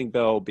it a funding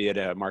bill, be it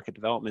a market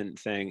development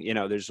thing. You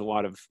know, there's a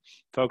lot of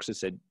folks that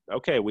said,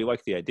 okay, we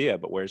like the idea,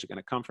 but where's it going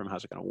to come from?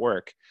 How's it going to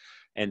work?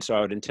 And so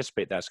I would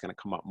anticipate that's going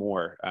to come up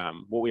more.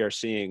 What we are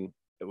seeing,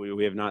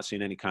 we have not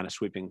seen any kind of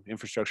sweeping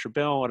infrastructure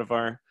bill out of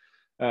our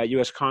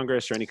U.S.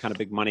 Congress or any kind of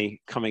big money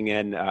coming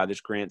in.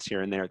 There's grants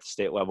here and there at the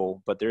state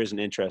level, but there is an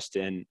interest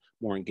in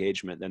more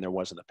engagement than there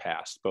was in the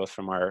past, both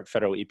from our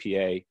federal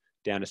EPA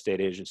down to state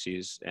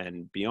agencies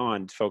and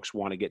beyond. Folks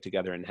want to get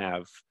together and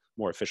have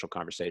more official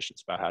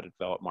conversations about how to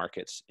develop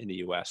markets in the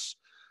U.S.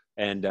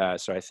 And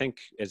so I think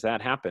as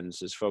that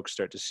happens, as folks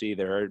start to see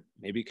there are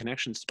maybe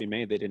connections to be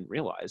made they didn't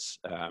realize,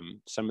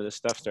 some of this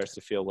stuff starts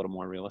to feel a little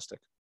more realistic.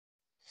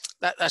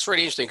 That's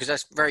really interesting, because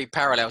that's very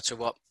parallel to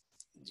what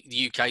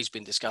the UK's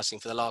been discussing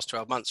for the last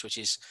 12 months, which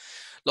is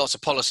lots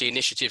of policy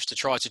initiatives to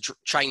try to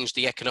change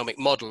the economic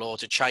model, or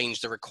to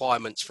change the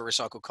requirements for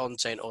recycled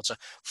content, or to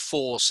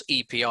force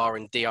EPR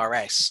and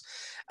DRS.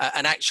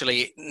 And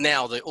actually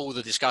now all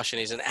the discussion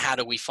is, and how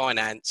do we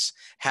finance,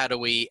 how do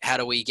we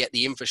get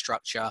the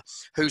infrastructure,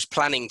 who's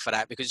planning for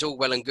that? Because it's all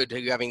well and good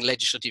you having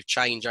legislative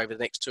change over the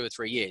next 2 or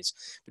 3 years,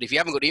 but if you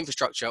haven't got the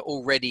infrastructure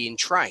already in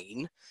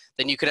train,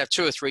 then you could have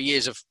 2 or 3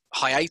 years of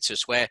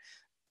hiatus where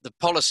the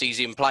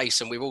policy's in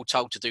place and we're all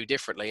told to do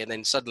differently, and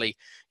then suddenly,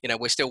 you know,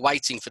 we're still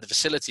waiting for the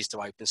facilities to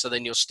open. So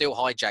then you're still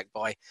hijacked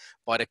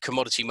by the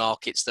commodity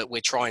markets that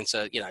we're trying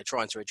to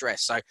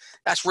address. So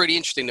that's really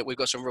interesting that we've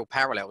got some real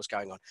parallels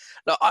going on.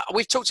 Now,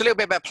 we've talked a little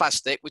bit about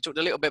plastic. We talked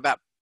a little bit about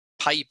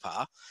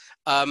paper.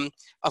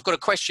 I've got a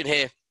question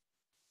here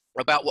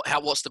about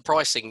what's the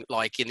pricing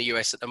like in the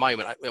US at the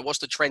moment? What's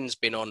the trends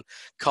been on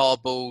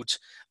cardboard,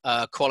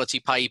 quality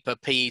paper,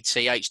 PET,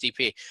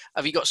 HDPE?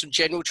 Have you got some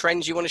general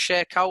trends you want to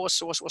share, Carl?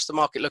 What's the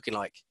market looking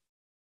like?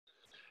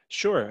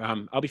 Sure.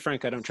 I'll be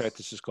frank, I don't track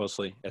this as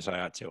closely as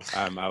I ought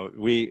to.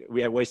 We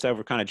at Waste Dive,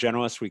 we're kind of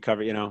generalists. We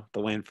cover, you know, the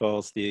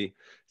landfills, the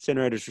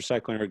incinerators,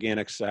 recycling,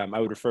 organics. I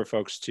would refer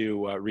folks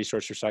to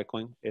Resource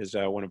Recycling is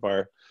one of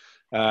our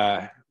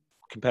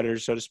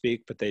competitors, so to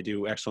speak, but they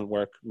do excellent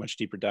work, much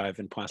deeper dive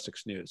in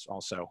plastics news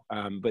also.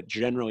 But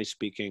generally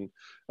speaking,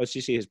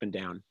 OCC has been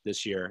down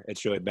this year.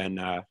 It's really been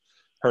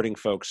hurting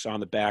folks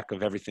on the back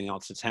of everything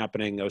else that's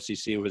happening.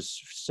 OCC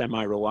was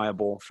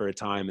semi-reliable for a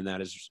time, and that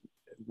has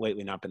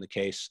lately not been the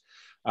case.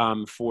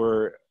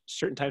 For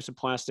certain types of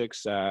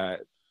plastics,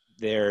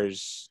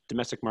 there's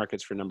domestic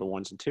markets for number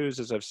 1s and 2s,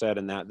 as I've said,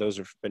 and those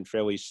have been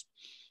fairly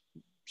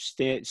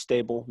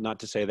stable, not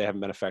to say they haven't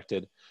been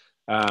affected.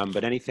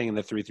 But anything in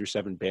the 3 through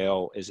 7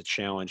 bale is a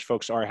challenge.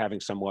 Folks are having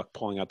some luck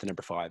pulling out the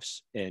number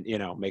 5s and, you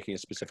know, making a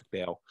specific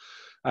bale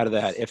out of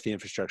that if the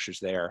infrastructure's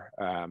there.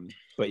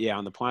 But yeah,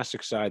 on the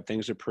plastic side,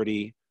 things are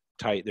pretty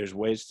tight. There's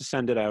ways to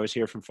send it. I always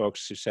hear from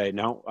folks who say,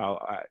 no,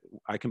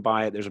 I can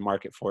buy it. There's a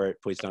market for it.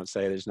 Please don't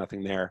say there's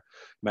nothing there.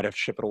 Might have to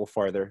ship it a little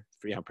farther,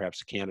 for, you know, perhaps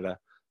to Canada.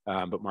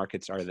 But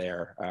markets are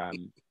there.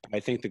 I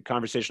think the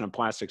conversation on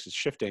plastics is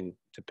shifting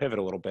to pivot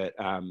a little bit.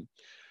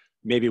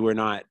 Maybe we're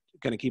not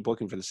going to keep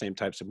looking for the same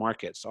types of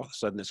markets. All of a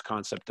sudden, this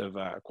concept of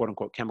quote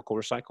unquote chemical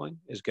recycling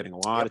is getting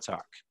a lot of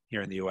talk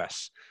here in the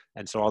US.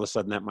 And so all of a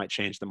sudden that might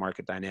change the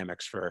market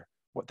dynamics for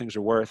what things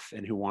are worth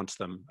and who wants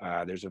them.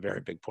 There's a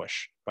very big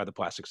push by the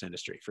plastics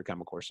industry for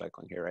chemical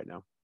recycling here right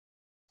now.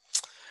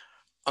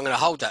 I'm going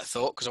to hold that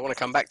thought because I want to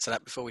come back to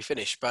that before we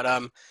finish. But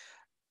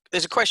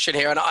there's a question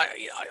here, and I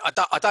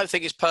don't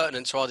think it's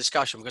pertinent to our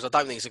discussion because I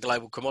don't think it's a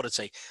global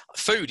commodity.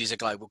 Food is a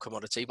global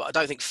commodity, but I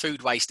don't think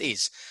food waste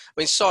is. I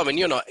mean, Simon,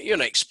 you're not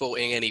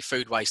exporting any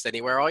food waste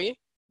anywhere, are you?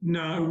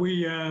 No,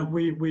 we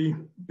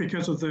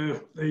because of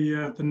the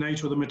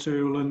nature of the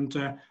material and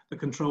the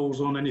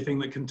controls on anything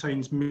that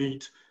contains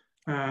meat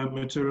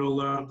material,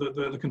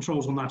 the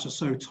controls on that are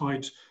so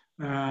tight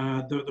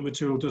that the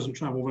material doesn't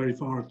travel very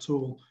far at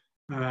all.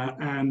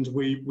 And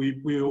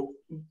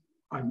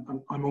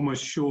I'm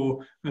almost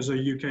sure as a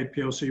UK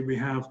PLC we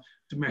have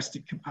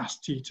domestic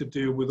capacity to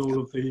deal with all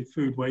of the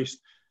food waste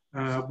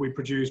we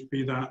produce,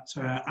 be that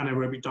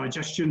anaerobic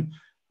digestion,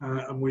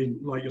 and we,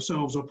 like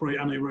yourselves, operate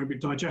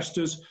anaerobic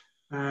digesters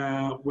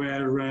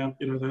where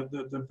you know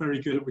they're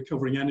very good at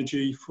recovering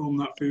energy from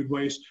that food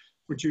waste,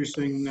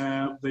 reducing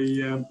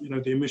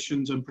the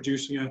emissions and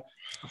producing a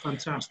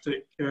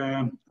fantastic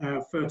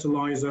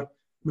fertilizer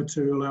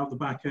material out the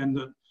back end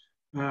that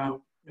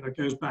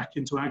goes back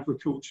into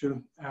agriculture,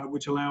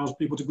 which allows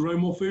people to grow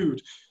more food.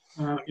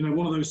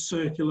 One of those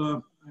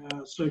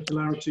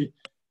circularity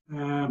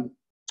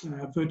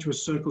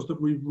virtuous circles that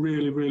we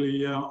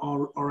really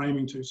are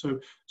aiming to.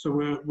 So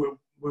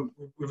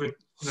we've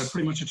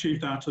pretty much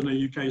achieved that on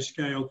a UK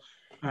scale,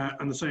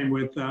 and the same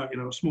with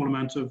a small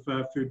amount of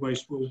food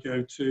waste will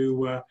go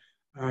to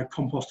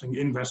composting,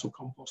 in-vessel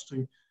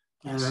composting.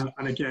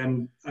 And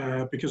again,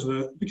 because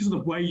of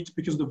the weight,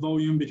 because of the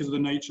volume, because of the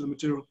nature of the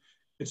material,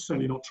 it's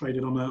certainly not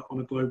traded on a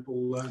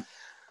global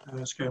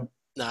scale.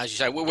 No, as you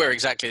say, we're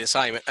exactly the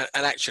same.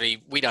 And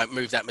actually, we don't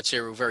move that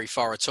material very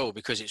far at all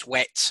because it's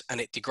wet and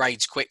it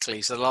degrades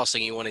quickly. So the last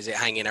thing you want is it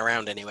hanging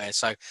around anywhere.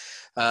 So,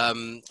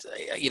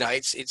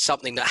 it's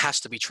something that has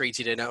to be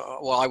treated in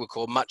what I would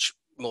call much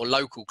more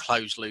local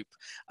closed loop.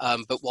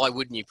 But why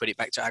wouldn't you put it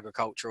back to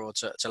agriculture or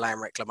to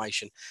land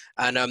reclamation?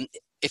 And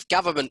if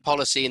government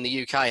policy in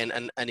the UK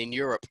and in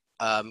Europe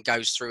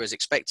goes through as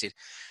expected,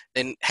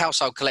 then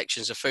household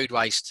collections of food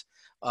waste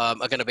are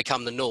going to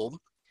become the norm.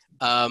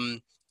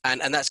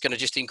 And that's going to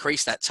just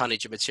increase that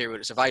tonnage of material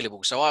that's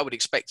available. So I would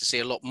expect to see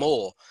a lot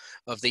more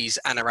of these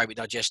anaerobic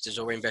digesters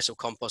or in-vessel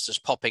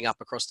composters popping up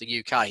across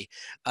the UK.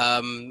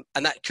 And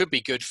that could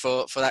be good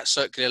for that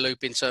circular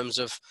loop in terms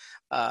of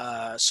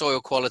soil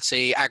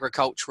quality,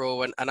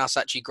 agricultural, and us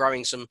actually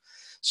growing some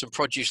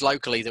produce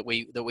locally that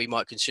we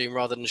might consume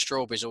rather than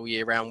strawberries all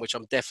year round, which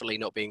I'm definitely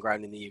not being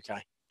grown in the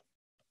UK.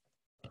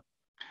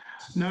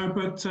 No,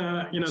 but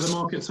the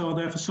markets are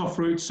there for soft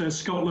roots.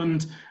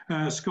 Scotland,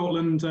 part of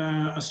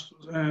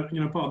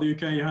the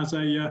UK has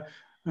a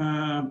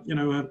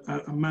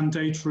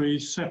mandatory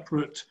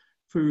separate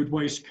food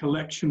waste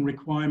collection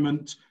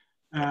requirement,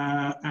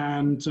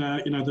 and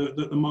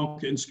the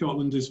market in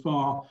Scotland is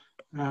far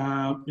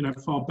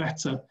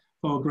better,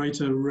 far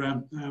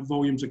greater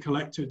volumes are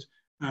collected,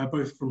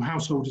 both from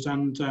householders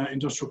and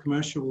industrial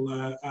commercial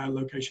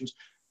locations.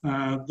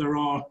 There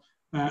are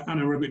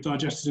anaerobic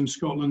digesters in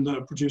Scotland that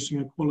are producing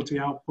a quality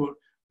output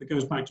that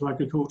goes back to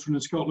agriculture. And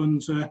in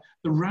Scotland, the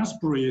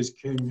raspberry is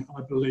king,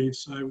 I believe.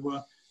 So,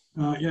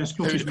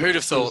 Scottish. Who'd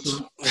have thought?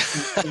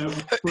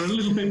 We're a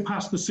little bit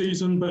past the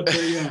season, but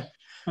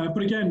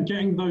but again,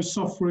 getting those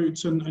soft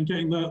roots and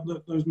getting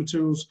those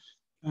materials,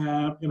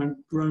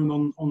 grown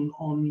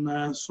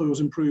on soils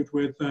improved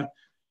with,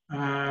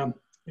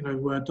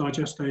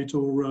 digestate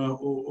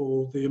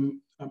or the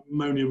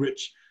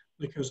ammonia-rich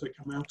liquors that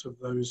come out of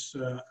those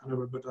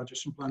anaerobic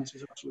digestion plants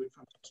is absolutely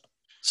fantastic.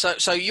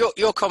 So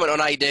your comment on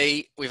AD,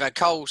 we've had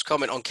Cole's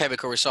comment on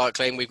chemical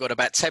recycling. We've got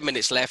about 10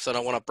 minutes left, and I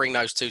want to bring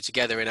those two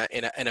together in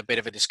a bit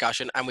of a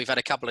discussion. And we've had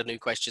a couple of new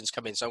questions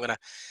come in, so I'm going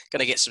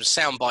to get some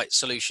soundbite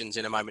solutions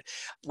in a moment.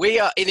 We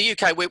are in the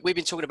UK. We've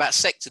been talking about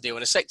sector deal,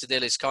 and a sector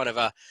deal is kind of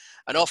an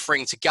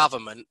offering to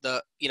government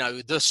that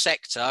the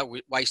sector,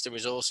 waste and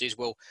resources,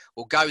 will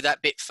go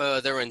that bit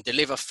further and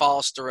deliver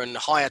faster and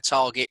higher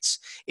targets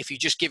if you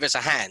just give us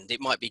a hand. It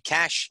might be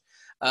cash.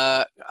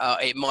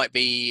 It might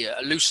be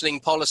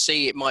loosening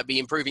policy, it might be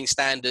improving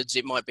standards,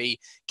 it might be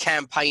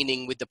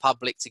campaigning with the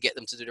public to get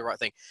them to do the right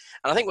thing.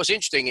 And I think what's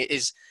interesting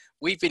is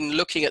we've been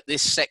looking at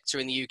this sector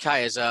in the UK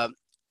as a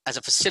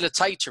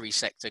facilitatory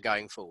sector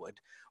going forward,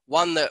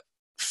 one that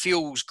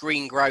fuels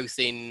green growth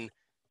in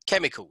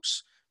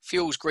chemicals,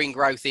 fuels green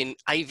growth in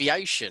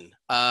aviation,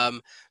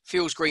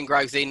 fuels green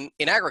growth in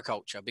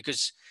agriculture,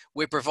 because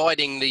we're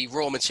providing the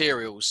raw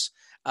materials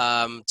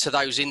to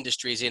those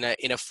industries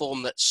in a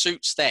form that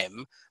suits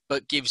them,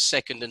 but gives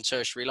second and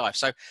tertiary life.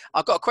 So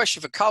I've got a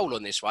question for Cole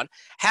on this one.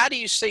 How do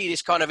you see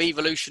this kind of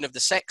evolution of the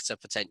sector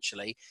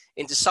potentially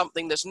into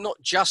something that's not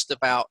just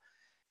about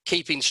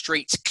keeping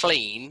streets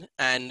clean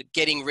and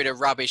getting rid of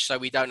rubbish so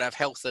we don't have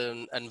health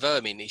and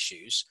vermin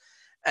issues,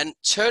 and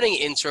turning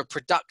it into a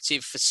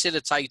productive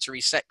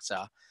facilitatory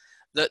sector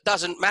that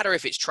doesn't matter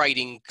if it's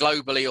trading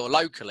globally or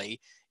locally,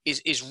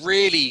 is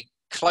really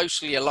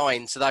closely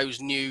aligned to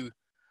those new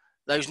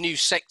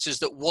sectors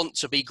that want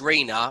to be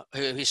greener,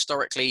 who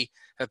historically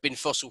have been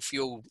fossil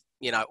fuel,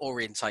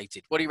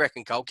 orientated. What do you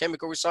reckon, Cole?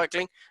 Chemical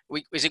recycling?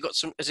 Has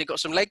it got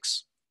some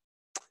legs?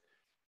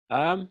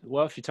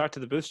 Well, if you talk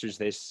to the boosters,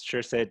 they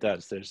sure say it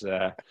does.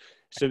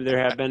 There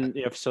have been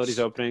facilities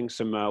opening.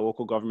 Some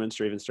local governments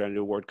are even starting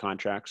to award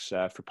contracts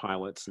for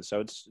pilots, and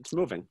so it's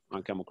moving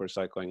on chemical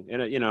recycling.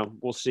 And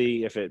we'll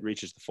see if it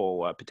reaches the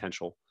full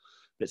potential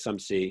that some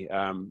see.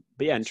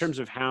 But yeah, in terms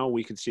of how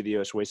we could see the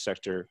U.S. waste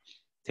sector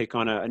take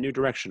on a new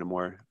direction, a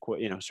more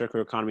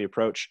circular economy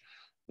approach.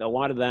 A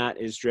lot of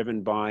that is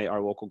driven by our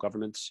local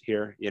governments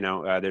here.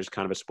 There's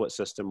kind of a split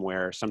system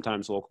where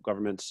sometimes local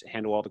governments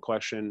handle all the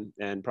collection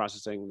and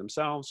processing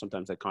themselves.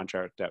 Sometimes they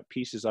contract out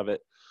pieces of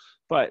it.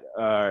 But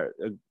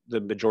the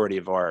majority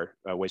of our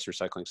waste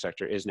recycling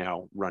sector is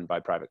now run by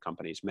private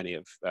companies, many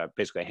of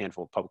basically a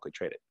handful of publicly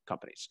traded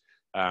companies.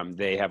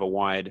 They have a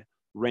wide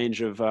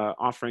range of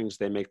offerings.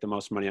 They make the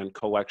most money on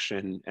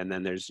collection, and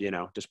then there's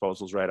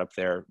disposals right up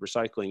there.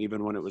 Recycling,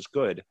 even when it was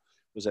good,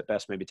 was at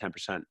best maybe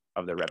 10%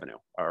 of their revenue.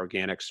 Our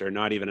organics are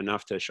not even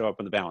enough to show up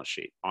on the balance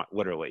sheet,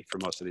 literally, for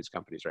most of these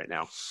companies right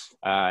now.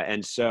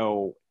 And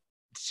so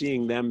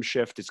seeing them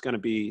shift, it's going to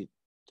be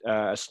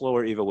a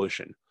slower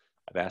evolution.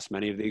 I've asked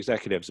many of the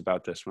executives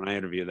about this when I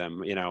interview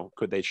them.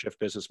 Could they shift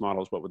business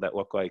models? What would that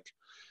look like?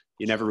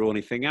 You never rule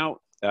anything out,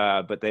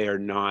 but they are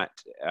not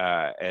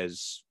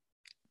as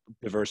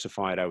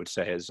diversified, I would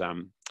say, as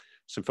some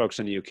folks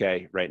in the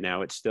UK right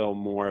now. It's still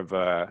more of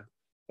a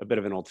bit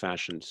of an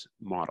old-fashioned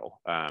model.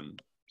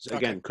 So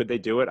again, could they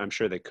do it? I'm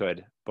sure they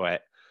could,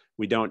 but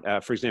we don't.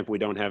 For example, we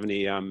don't have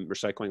any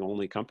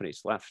recycling-only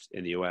companies left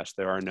in the US.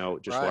 There are no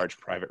large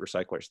private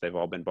recyclers. They've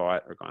all been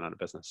bought or gone out of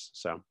business.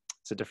 So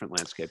it's a different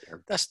landscape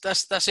here.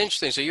 That's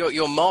interesting. So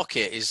your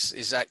market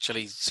is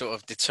actually sort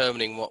of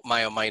determining what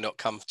may or may not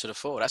come to the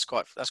fore. That's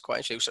quite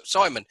interesting. So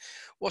Simon,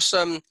 what's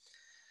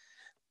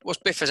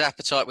Biffa's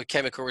appetite with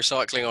chemical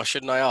recycling, or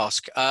shouldn't I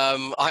ask?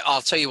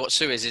 I'll tell you what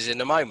Suez is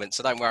in a moment,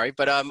 so don't worry.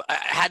 But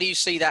how do you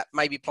see that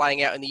maybe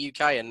playing out in the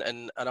UK,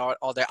 and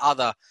are there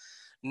other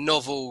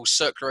novel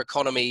circular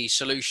economy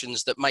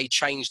solutions that may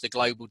change the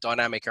global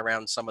dynamic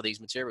around some of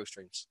these material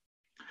streams?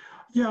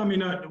 Yeah, I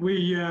mean,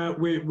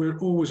 we're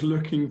always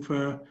looking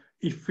for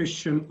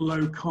efficient,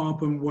 low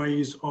carbon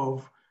ways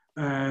of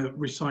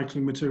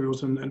recycling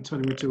materials and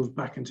turning materials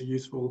back into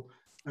useful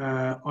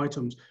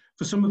items.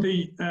 For some of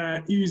the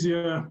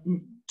easier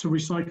to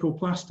recycle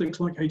plastics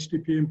like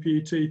HDPE and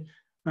PET,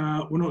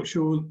 we're not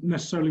sure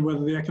necessarily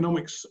whether the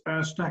economics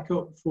stack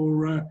up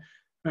for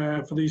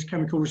these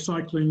chemical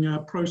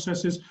recycling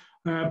processes.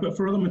 But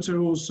for other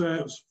materials,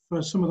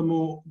 for some of the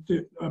more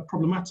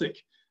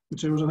problematic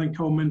materials, I think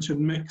Cole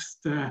mentioned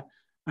mixed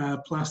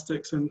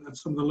plastics and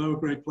some of the lower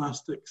grade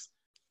plastics.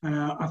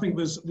 I think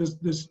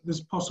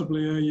there's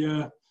possibly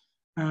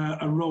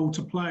a role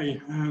to play,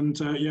 and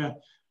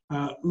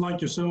like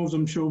yourselves,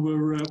 I'm sure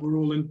we're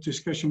all in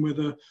discussion with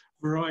a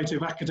variety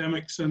of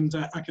academics and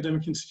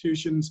academic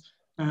institutions.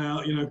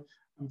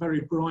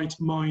 Very bright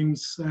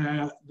minds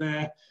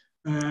there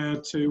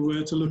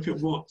to look at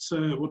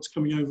what's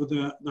coming over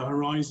the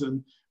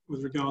horizon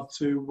with regard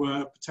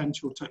to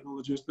potential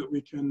technologies that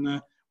we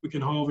can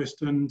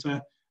harvest and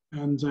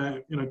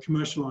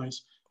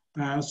commercialize.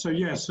 So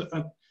yes,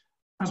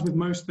 as with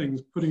most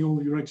things, putting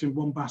all your eggs in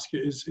one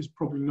basket is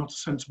probably not a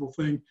sensible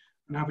thing,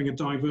 and having a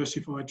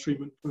diversified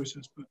treatment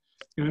process. But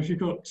if you've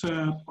got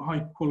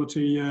high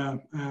quality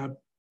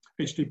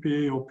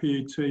HDPE or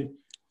PET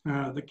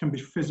that can be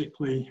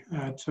physically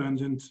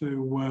turned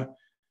into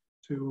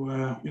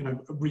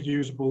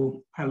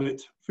reusable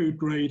pellet, food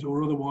grade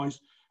or otherwise,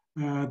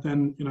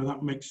 then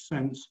that makes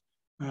sense.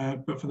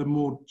 But for the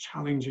more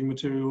challenging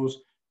materials,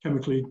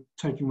 chemically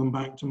taking them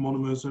back to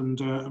monomers and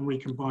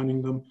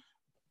recombining them,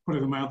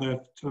 putting them out there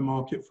to the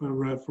market for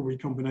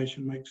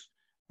recombination makes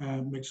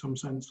some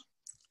sense.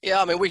 Yeah,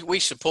 I mean, we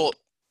support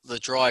the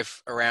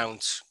drive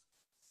around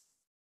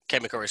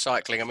chemical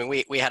recycling. I mean,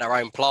 we had our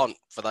own plant,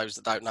 for those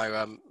that don't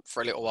know,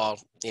 for a little while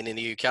in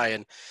the UK,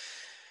 and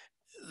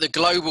the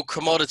global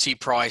commodity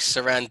price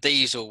around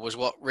diesel was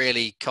what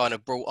really kind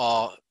of brought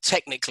our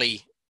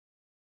technically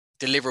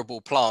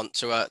deliverable plant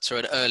to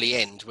an early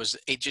end. Was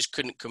it just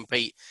couldn't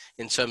compete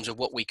in terms of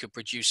what we could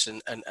produce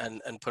and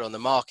put on the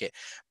market.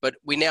 But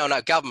we now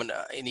know government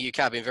in the UK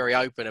have been very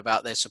open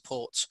about their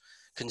support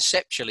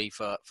conceptually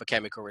for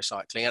chemical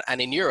recycling,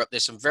 and in Europe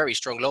there's some very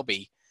strong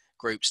lobby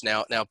groups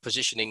now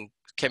positioning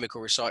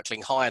chemical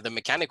recycling higher than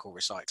mechanical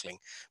recycling,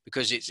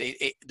 because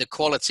the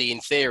quality in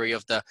theory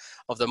of the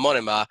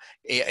monomer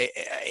it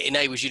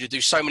enables you to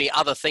do so many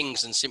other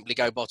things than simply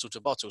go bottle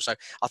to bottle. So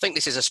I think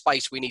this is a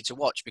space we need to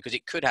watch, because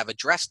it could have a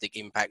drastic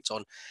impact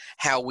on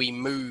how we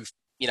move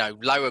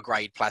lower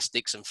grade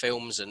plastics and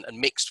films and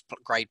mixed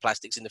grade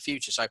plastics in the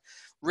future. So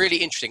really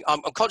interesting.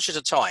 I'm conscious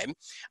of time.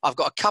 I've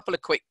got a couple of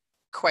quick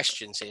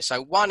questions here.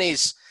 So one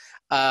is,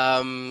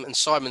 and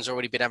Simon's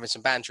already been having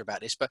some banter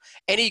about this, but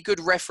any good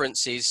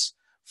references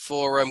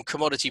for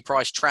commodity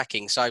price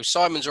tracking? So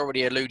Simon's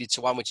already alluded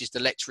to one, which is the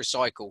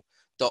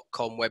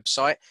letsrecycle.com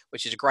website,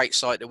 which is a great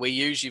site that we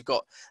use. You've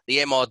got the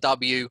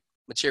MRW,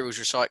 Materials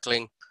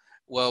Recycling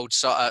World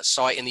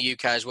site in the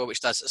UK as well,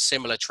 which does a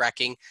similar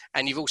tracking.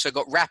 And you've also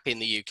got RAP in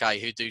the UK,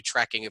 who do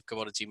tracking of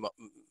commodity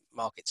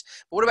markets.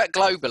 But what about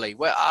globally?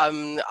 Where,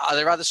 are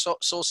there other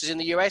sources in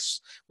the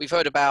US? We've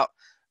heard about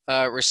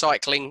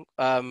recycling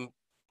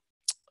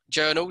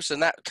journals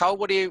and that. Cole,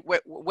 where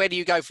do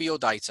you go for your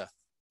data?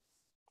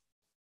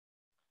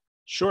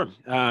 Sure.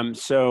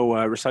 So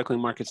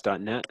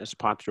recyclingmarkets.net is a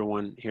popular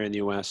one here in the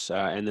US.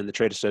 And then the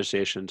trade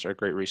associations are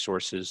great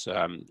resources.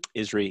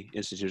 ISRI,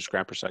 Institute of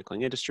Scrap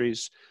Recycling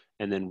Industries,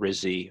 and then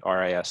RISI,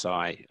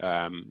 R-I-S-I,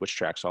 which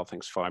tracks all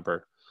things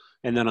fiber.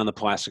 And then on the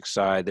plastic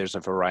side, there's a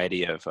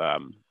variety of,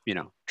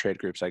 trade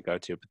groups I go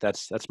to. But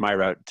that's my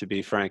route, to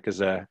be frank.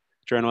 As a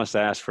journalist,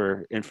 I ask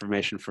for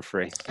information for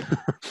free.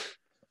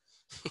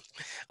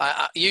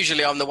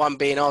 Usually I'm the one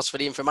being asked for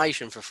the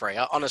information for free.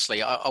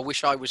 Honestly, I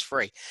wish I was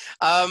free.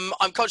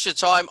 I'm conscious of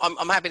time.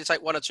 I'm happy to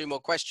take one or two more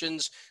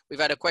questions. We've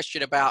had a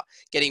question about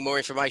getting more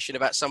information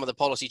about some of the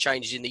policy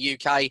changes in the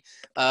UK.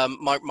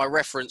 My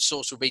reference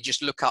source would be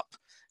just look up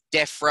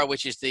DEFRA,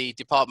 which is the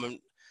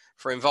Department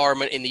for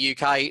Environment in the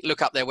UK.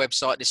 Look up their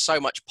website. There's so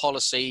much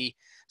policy,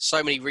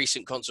 so many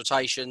recent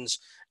consultations.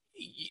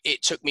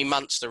 It took me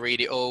months to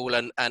read it all,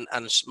 and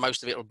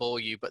most of it will bore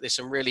you, but there's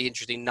some really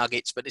interesting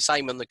nuggets. But the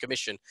same on the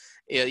Commission.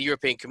 The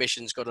European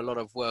Commission's got a lot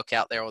of work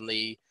out there on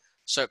the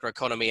circular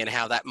economy and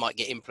how that might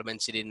get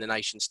implemented in the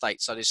nation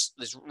state. So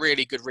there's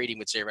really good reading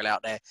material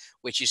out there,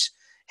 which is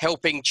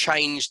helping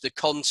change the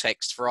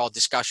context for our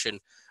discussion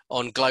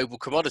on global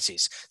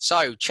commodities.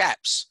 So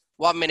chaps,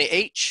 1 minute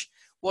each.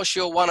 What's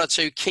your one or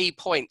two key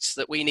points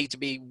that we need to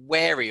be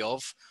wary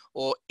of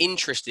or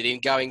interested in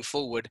going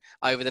forward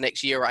over the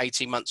next year or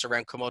 18 months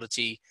around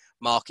commodity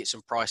markets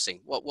and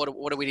pricing? What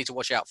do we need to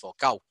watch out for?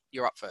 Cole,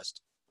 you're up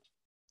first.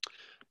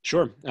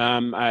 Sure.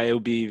 It will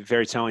be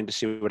very telling to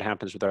see what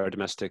happens with our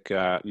domestic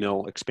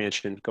mill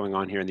expansion going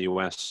on here in the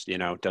U.S. You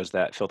know, does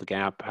that fill the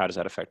gap? How does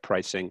that affect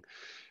pricing?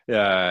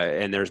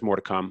 And there's more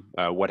to come.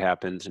 What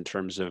happens in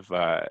terms of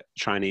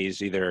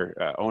Chinese either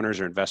owners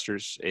or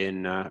investors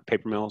in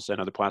paper mills and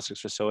other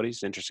plastics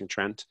facilities? Interesting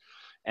trend.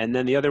 And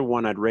then the other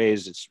one I'd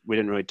raise, we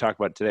didn't really talk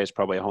about it today, it's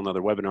probably a whole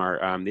nother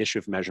webinar, the issue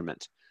of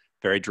measurement.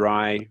 Very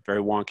dry, very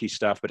wonky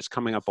stuff, but it's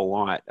coming up a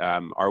lot.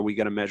 Are we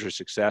going to measure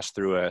success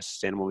through a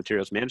sustainable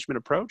materials management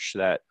approach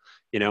that,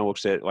 you know,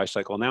 looks at life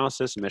cycle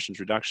analysis, emissions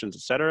reductions,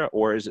 et cetera,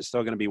 or is it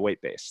still going to be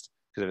weight-based?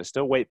 Because if it's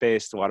still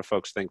weight-based, a lot of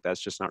folks think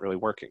that's just not really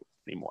working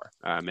anymore.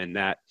 And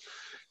that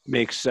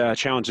makes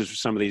challenges for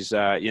some of these,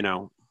 you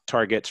know,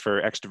 targets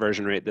for X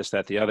diversion rate, this,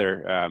 that, the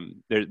other.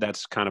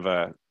 That's kind of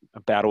a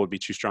battle would be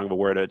too strong of a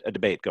word, a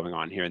debate going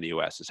on here in the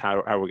US is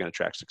how are we going to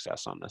track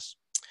success on this?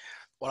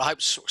 Well, I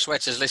hope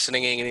Sweater's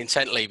listening in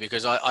intently,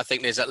 because I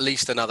think there's at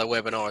least another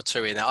webinar or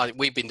two in that.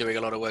 We've been doing a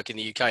lot of work in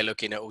the UK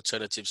looking at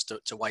alternatives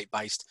to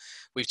weight-based.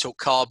 We've talked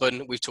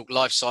carbon, we've talked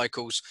life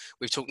cycles,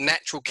 we've talked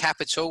natural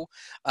capital,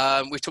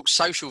 we've talked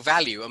social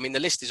value. I mean,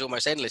 the list is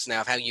almost endless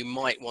now of how you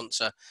might want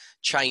to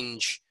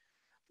change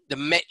the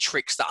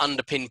metrics that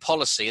underpin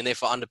policy and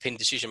therefore underpin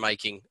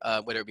decision-making,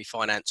 whether it be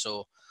finance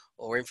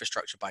or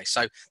infrastructure based.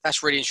 So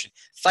that's really interesting.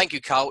 Thank you,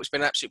 Carl. It's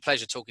been an absolute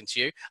pleasure talking to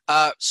you.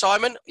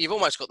 Simon, you've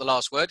almost got the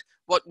last word.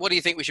 What do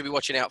you think we should be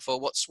watching out for?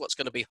 What's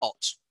going to be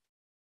hot?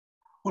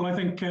 Well, I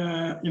think,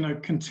 you know,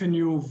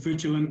 continual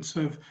vigilance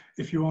of,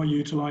 if you are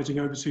utilising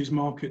overseas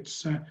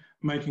markets,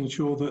 making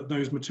sure that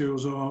those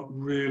materials are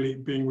really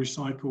being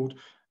recycled,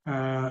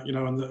 you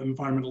know, and the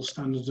environmental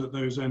standards at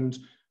those end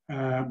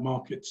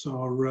markets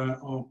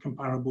are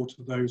comparable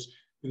to those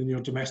within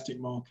your domestic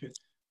market.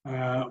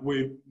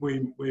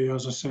 We,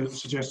 as I said,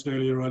 suggested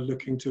earlier, are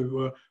looking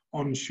to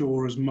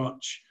onshore as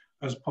much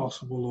as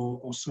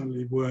possible, or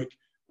certainly work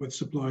with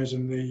suppliers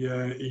in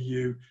the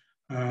EU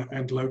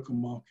and local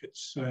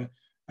markets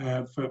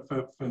for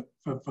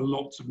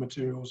lots of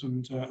materials,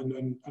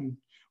 and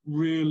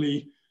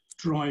really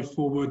drive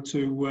forward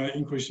to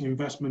increasing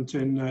investment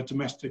in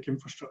domestic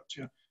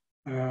infrastructure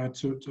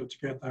to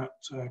get that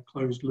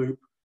closed loop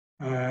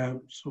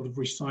sort of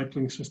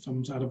recycling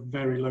systems at a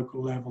very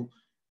local level.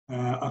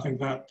 I think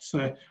that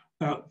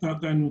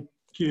then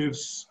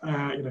gives,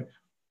 you know,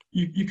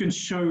 you can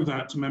show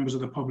that to members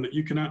of the public.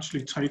 You can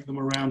actually take them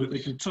around it. They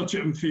can touch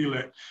it and feel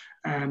it,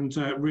 and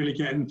really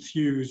get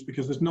enthused,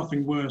 because there's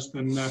nothing worse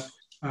than,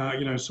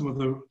 you know, some of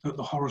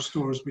the horror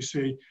stories we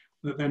see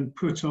that then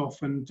put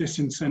off and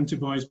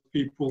disincentivize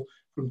people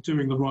from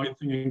doing the right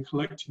thing and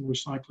collecting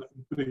recycling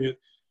and putting it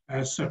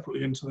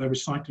separately into their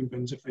recycling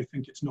bins if they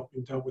think it's not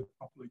being dealt with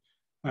properly.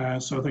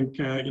 So I think,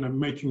 you know,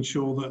 making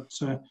sure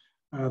that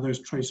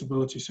those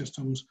traceability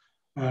systems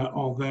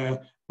are there,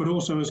 but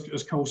also,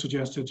 as Cole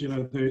suggested, you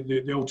know,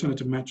 the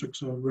alternative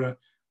metrics are,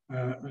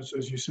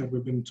 as you said,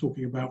 we've been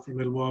talking about for a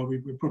little while. We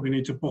probably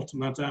need to bottom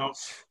that out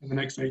in the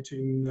next 12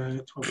 to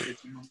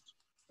 18 months.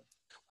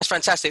 That's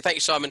fantastic. Thank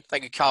you, Simon.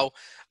 Thank you, Cole.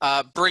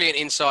 Brilliant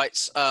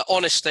insights,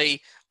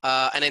 honesty,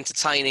 and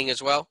entertaining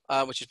as well,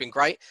 which has been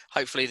great.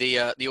 Hopefully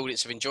the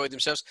audience have enjoyed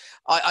themselves.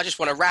 I just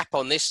want to wrap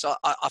on this.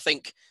 I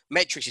think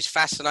metrics is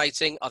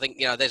fascinating. I think,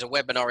 you know, there's a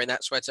webinar in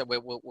that, Sweater.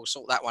 We'll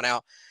sort that one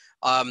out.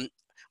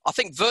 I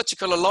think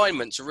vertical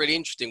alignment's a really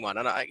interesting one,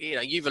 and you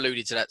know, you've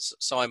alluded to that,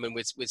 Simon,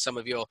 with some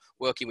of your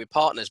working with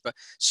partners. But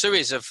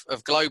Suez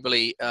have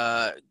globally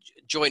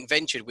joint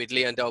ventured with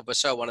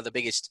LyondellBasell, one of the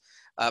biggest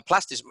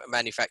plastics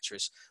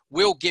manufacturers.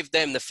 We'll give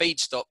them the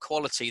feedstock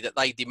quality that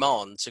they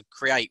demand to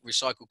create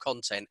recycled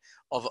content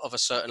of a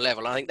certain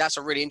level. I think that's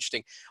a really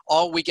interesting.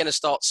 Are we going to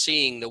start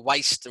seeing the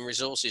waste and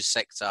resources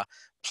sector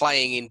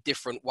playing in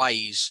different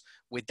ways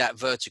with that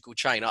vertical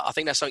chain? I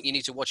think that's something you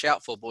need to watch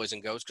out for, boys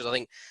and girls, because I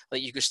think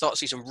that you can start to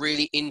see some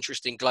really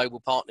interesting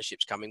global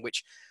partnerships coming,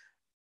 which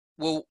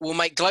will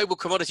make global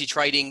commodity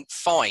trading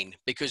fine,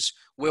 because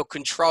we'll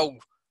control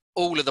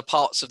all of the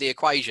parts of the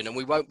equation, and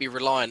we won't be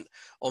reliant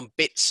on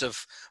bits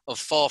of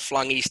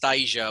far-flung East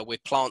Asia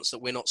with plants that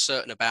we're not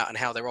certain about and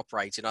how they're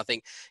operating. I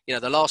think, you know,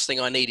 the last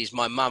thing I need is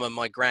my mum and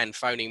my gran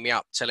phoning me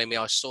up telling me,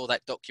 I saw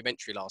that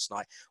documentary last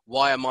night.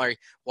 Why are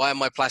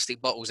my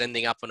plastic bottles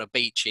ending up on a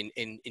beach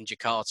in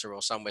Jakarta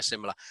or somewhere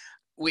similar?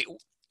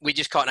 We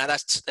just can't. Now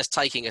that's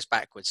taking us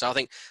backwards. So I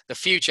think the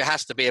future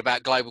has to be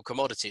about global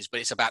commodities,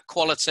 but it's about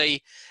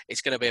quality.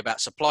 It's going to be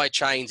about supply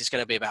chains. It's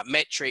going to be about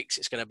metrics.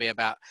 It's going to be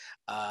about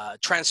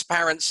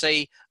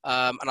transparency.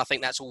 And I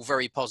think that's all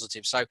very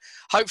positive. So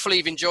hopefully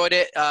you've enjoyed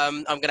it.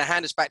 I'm going to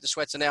hand us back to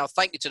Sweater now.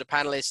 Thank you to the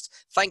panelists.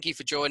 Thank you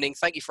for joining.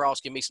 Thank you for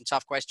asking me some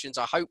tough questions.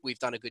 I hope we've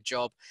done a good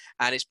job,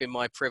 and it's been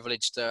my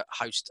privilege to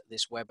host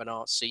this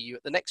webinar. See you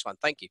at the next one.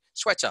 Thank you.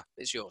 Sweater,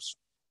 it's yours.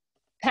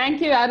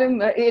 Thank you,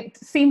 Adam. It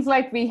seems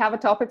like we have a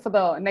topic for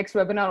the next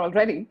webinar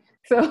already.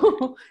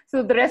 So,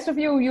 so the rest of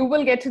you, you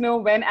will get to know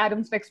when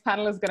Adam's next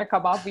panel is going to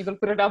come up. We will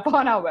put it up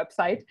on our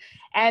website.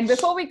 And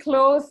before we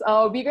close,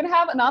 we're going to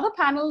have another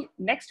panel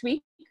next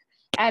week,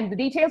 and the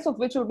details of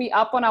which will be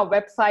up on our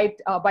website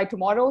by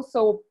tomorrow.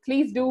 So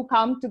please do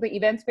come to the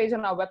events page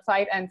on our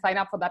website and sign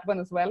up for that one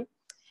as well.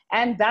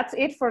 And that's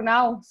it for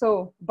now.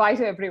 So bye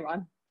to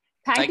everyone.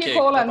 Thank you,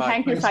 Cole, and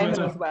thank you,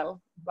 Simon, as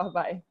well.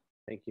 Bye-bye.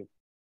 Thank you.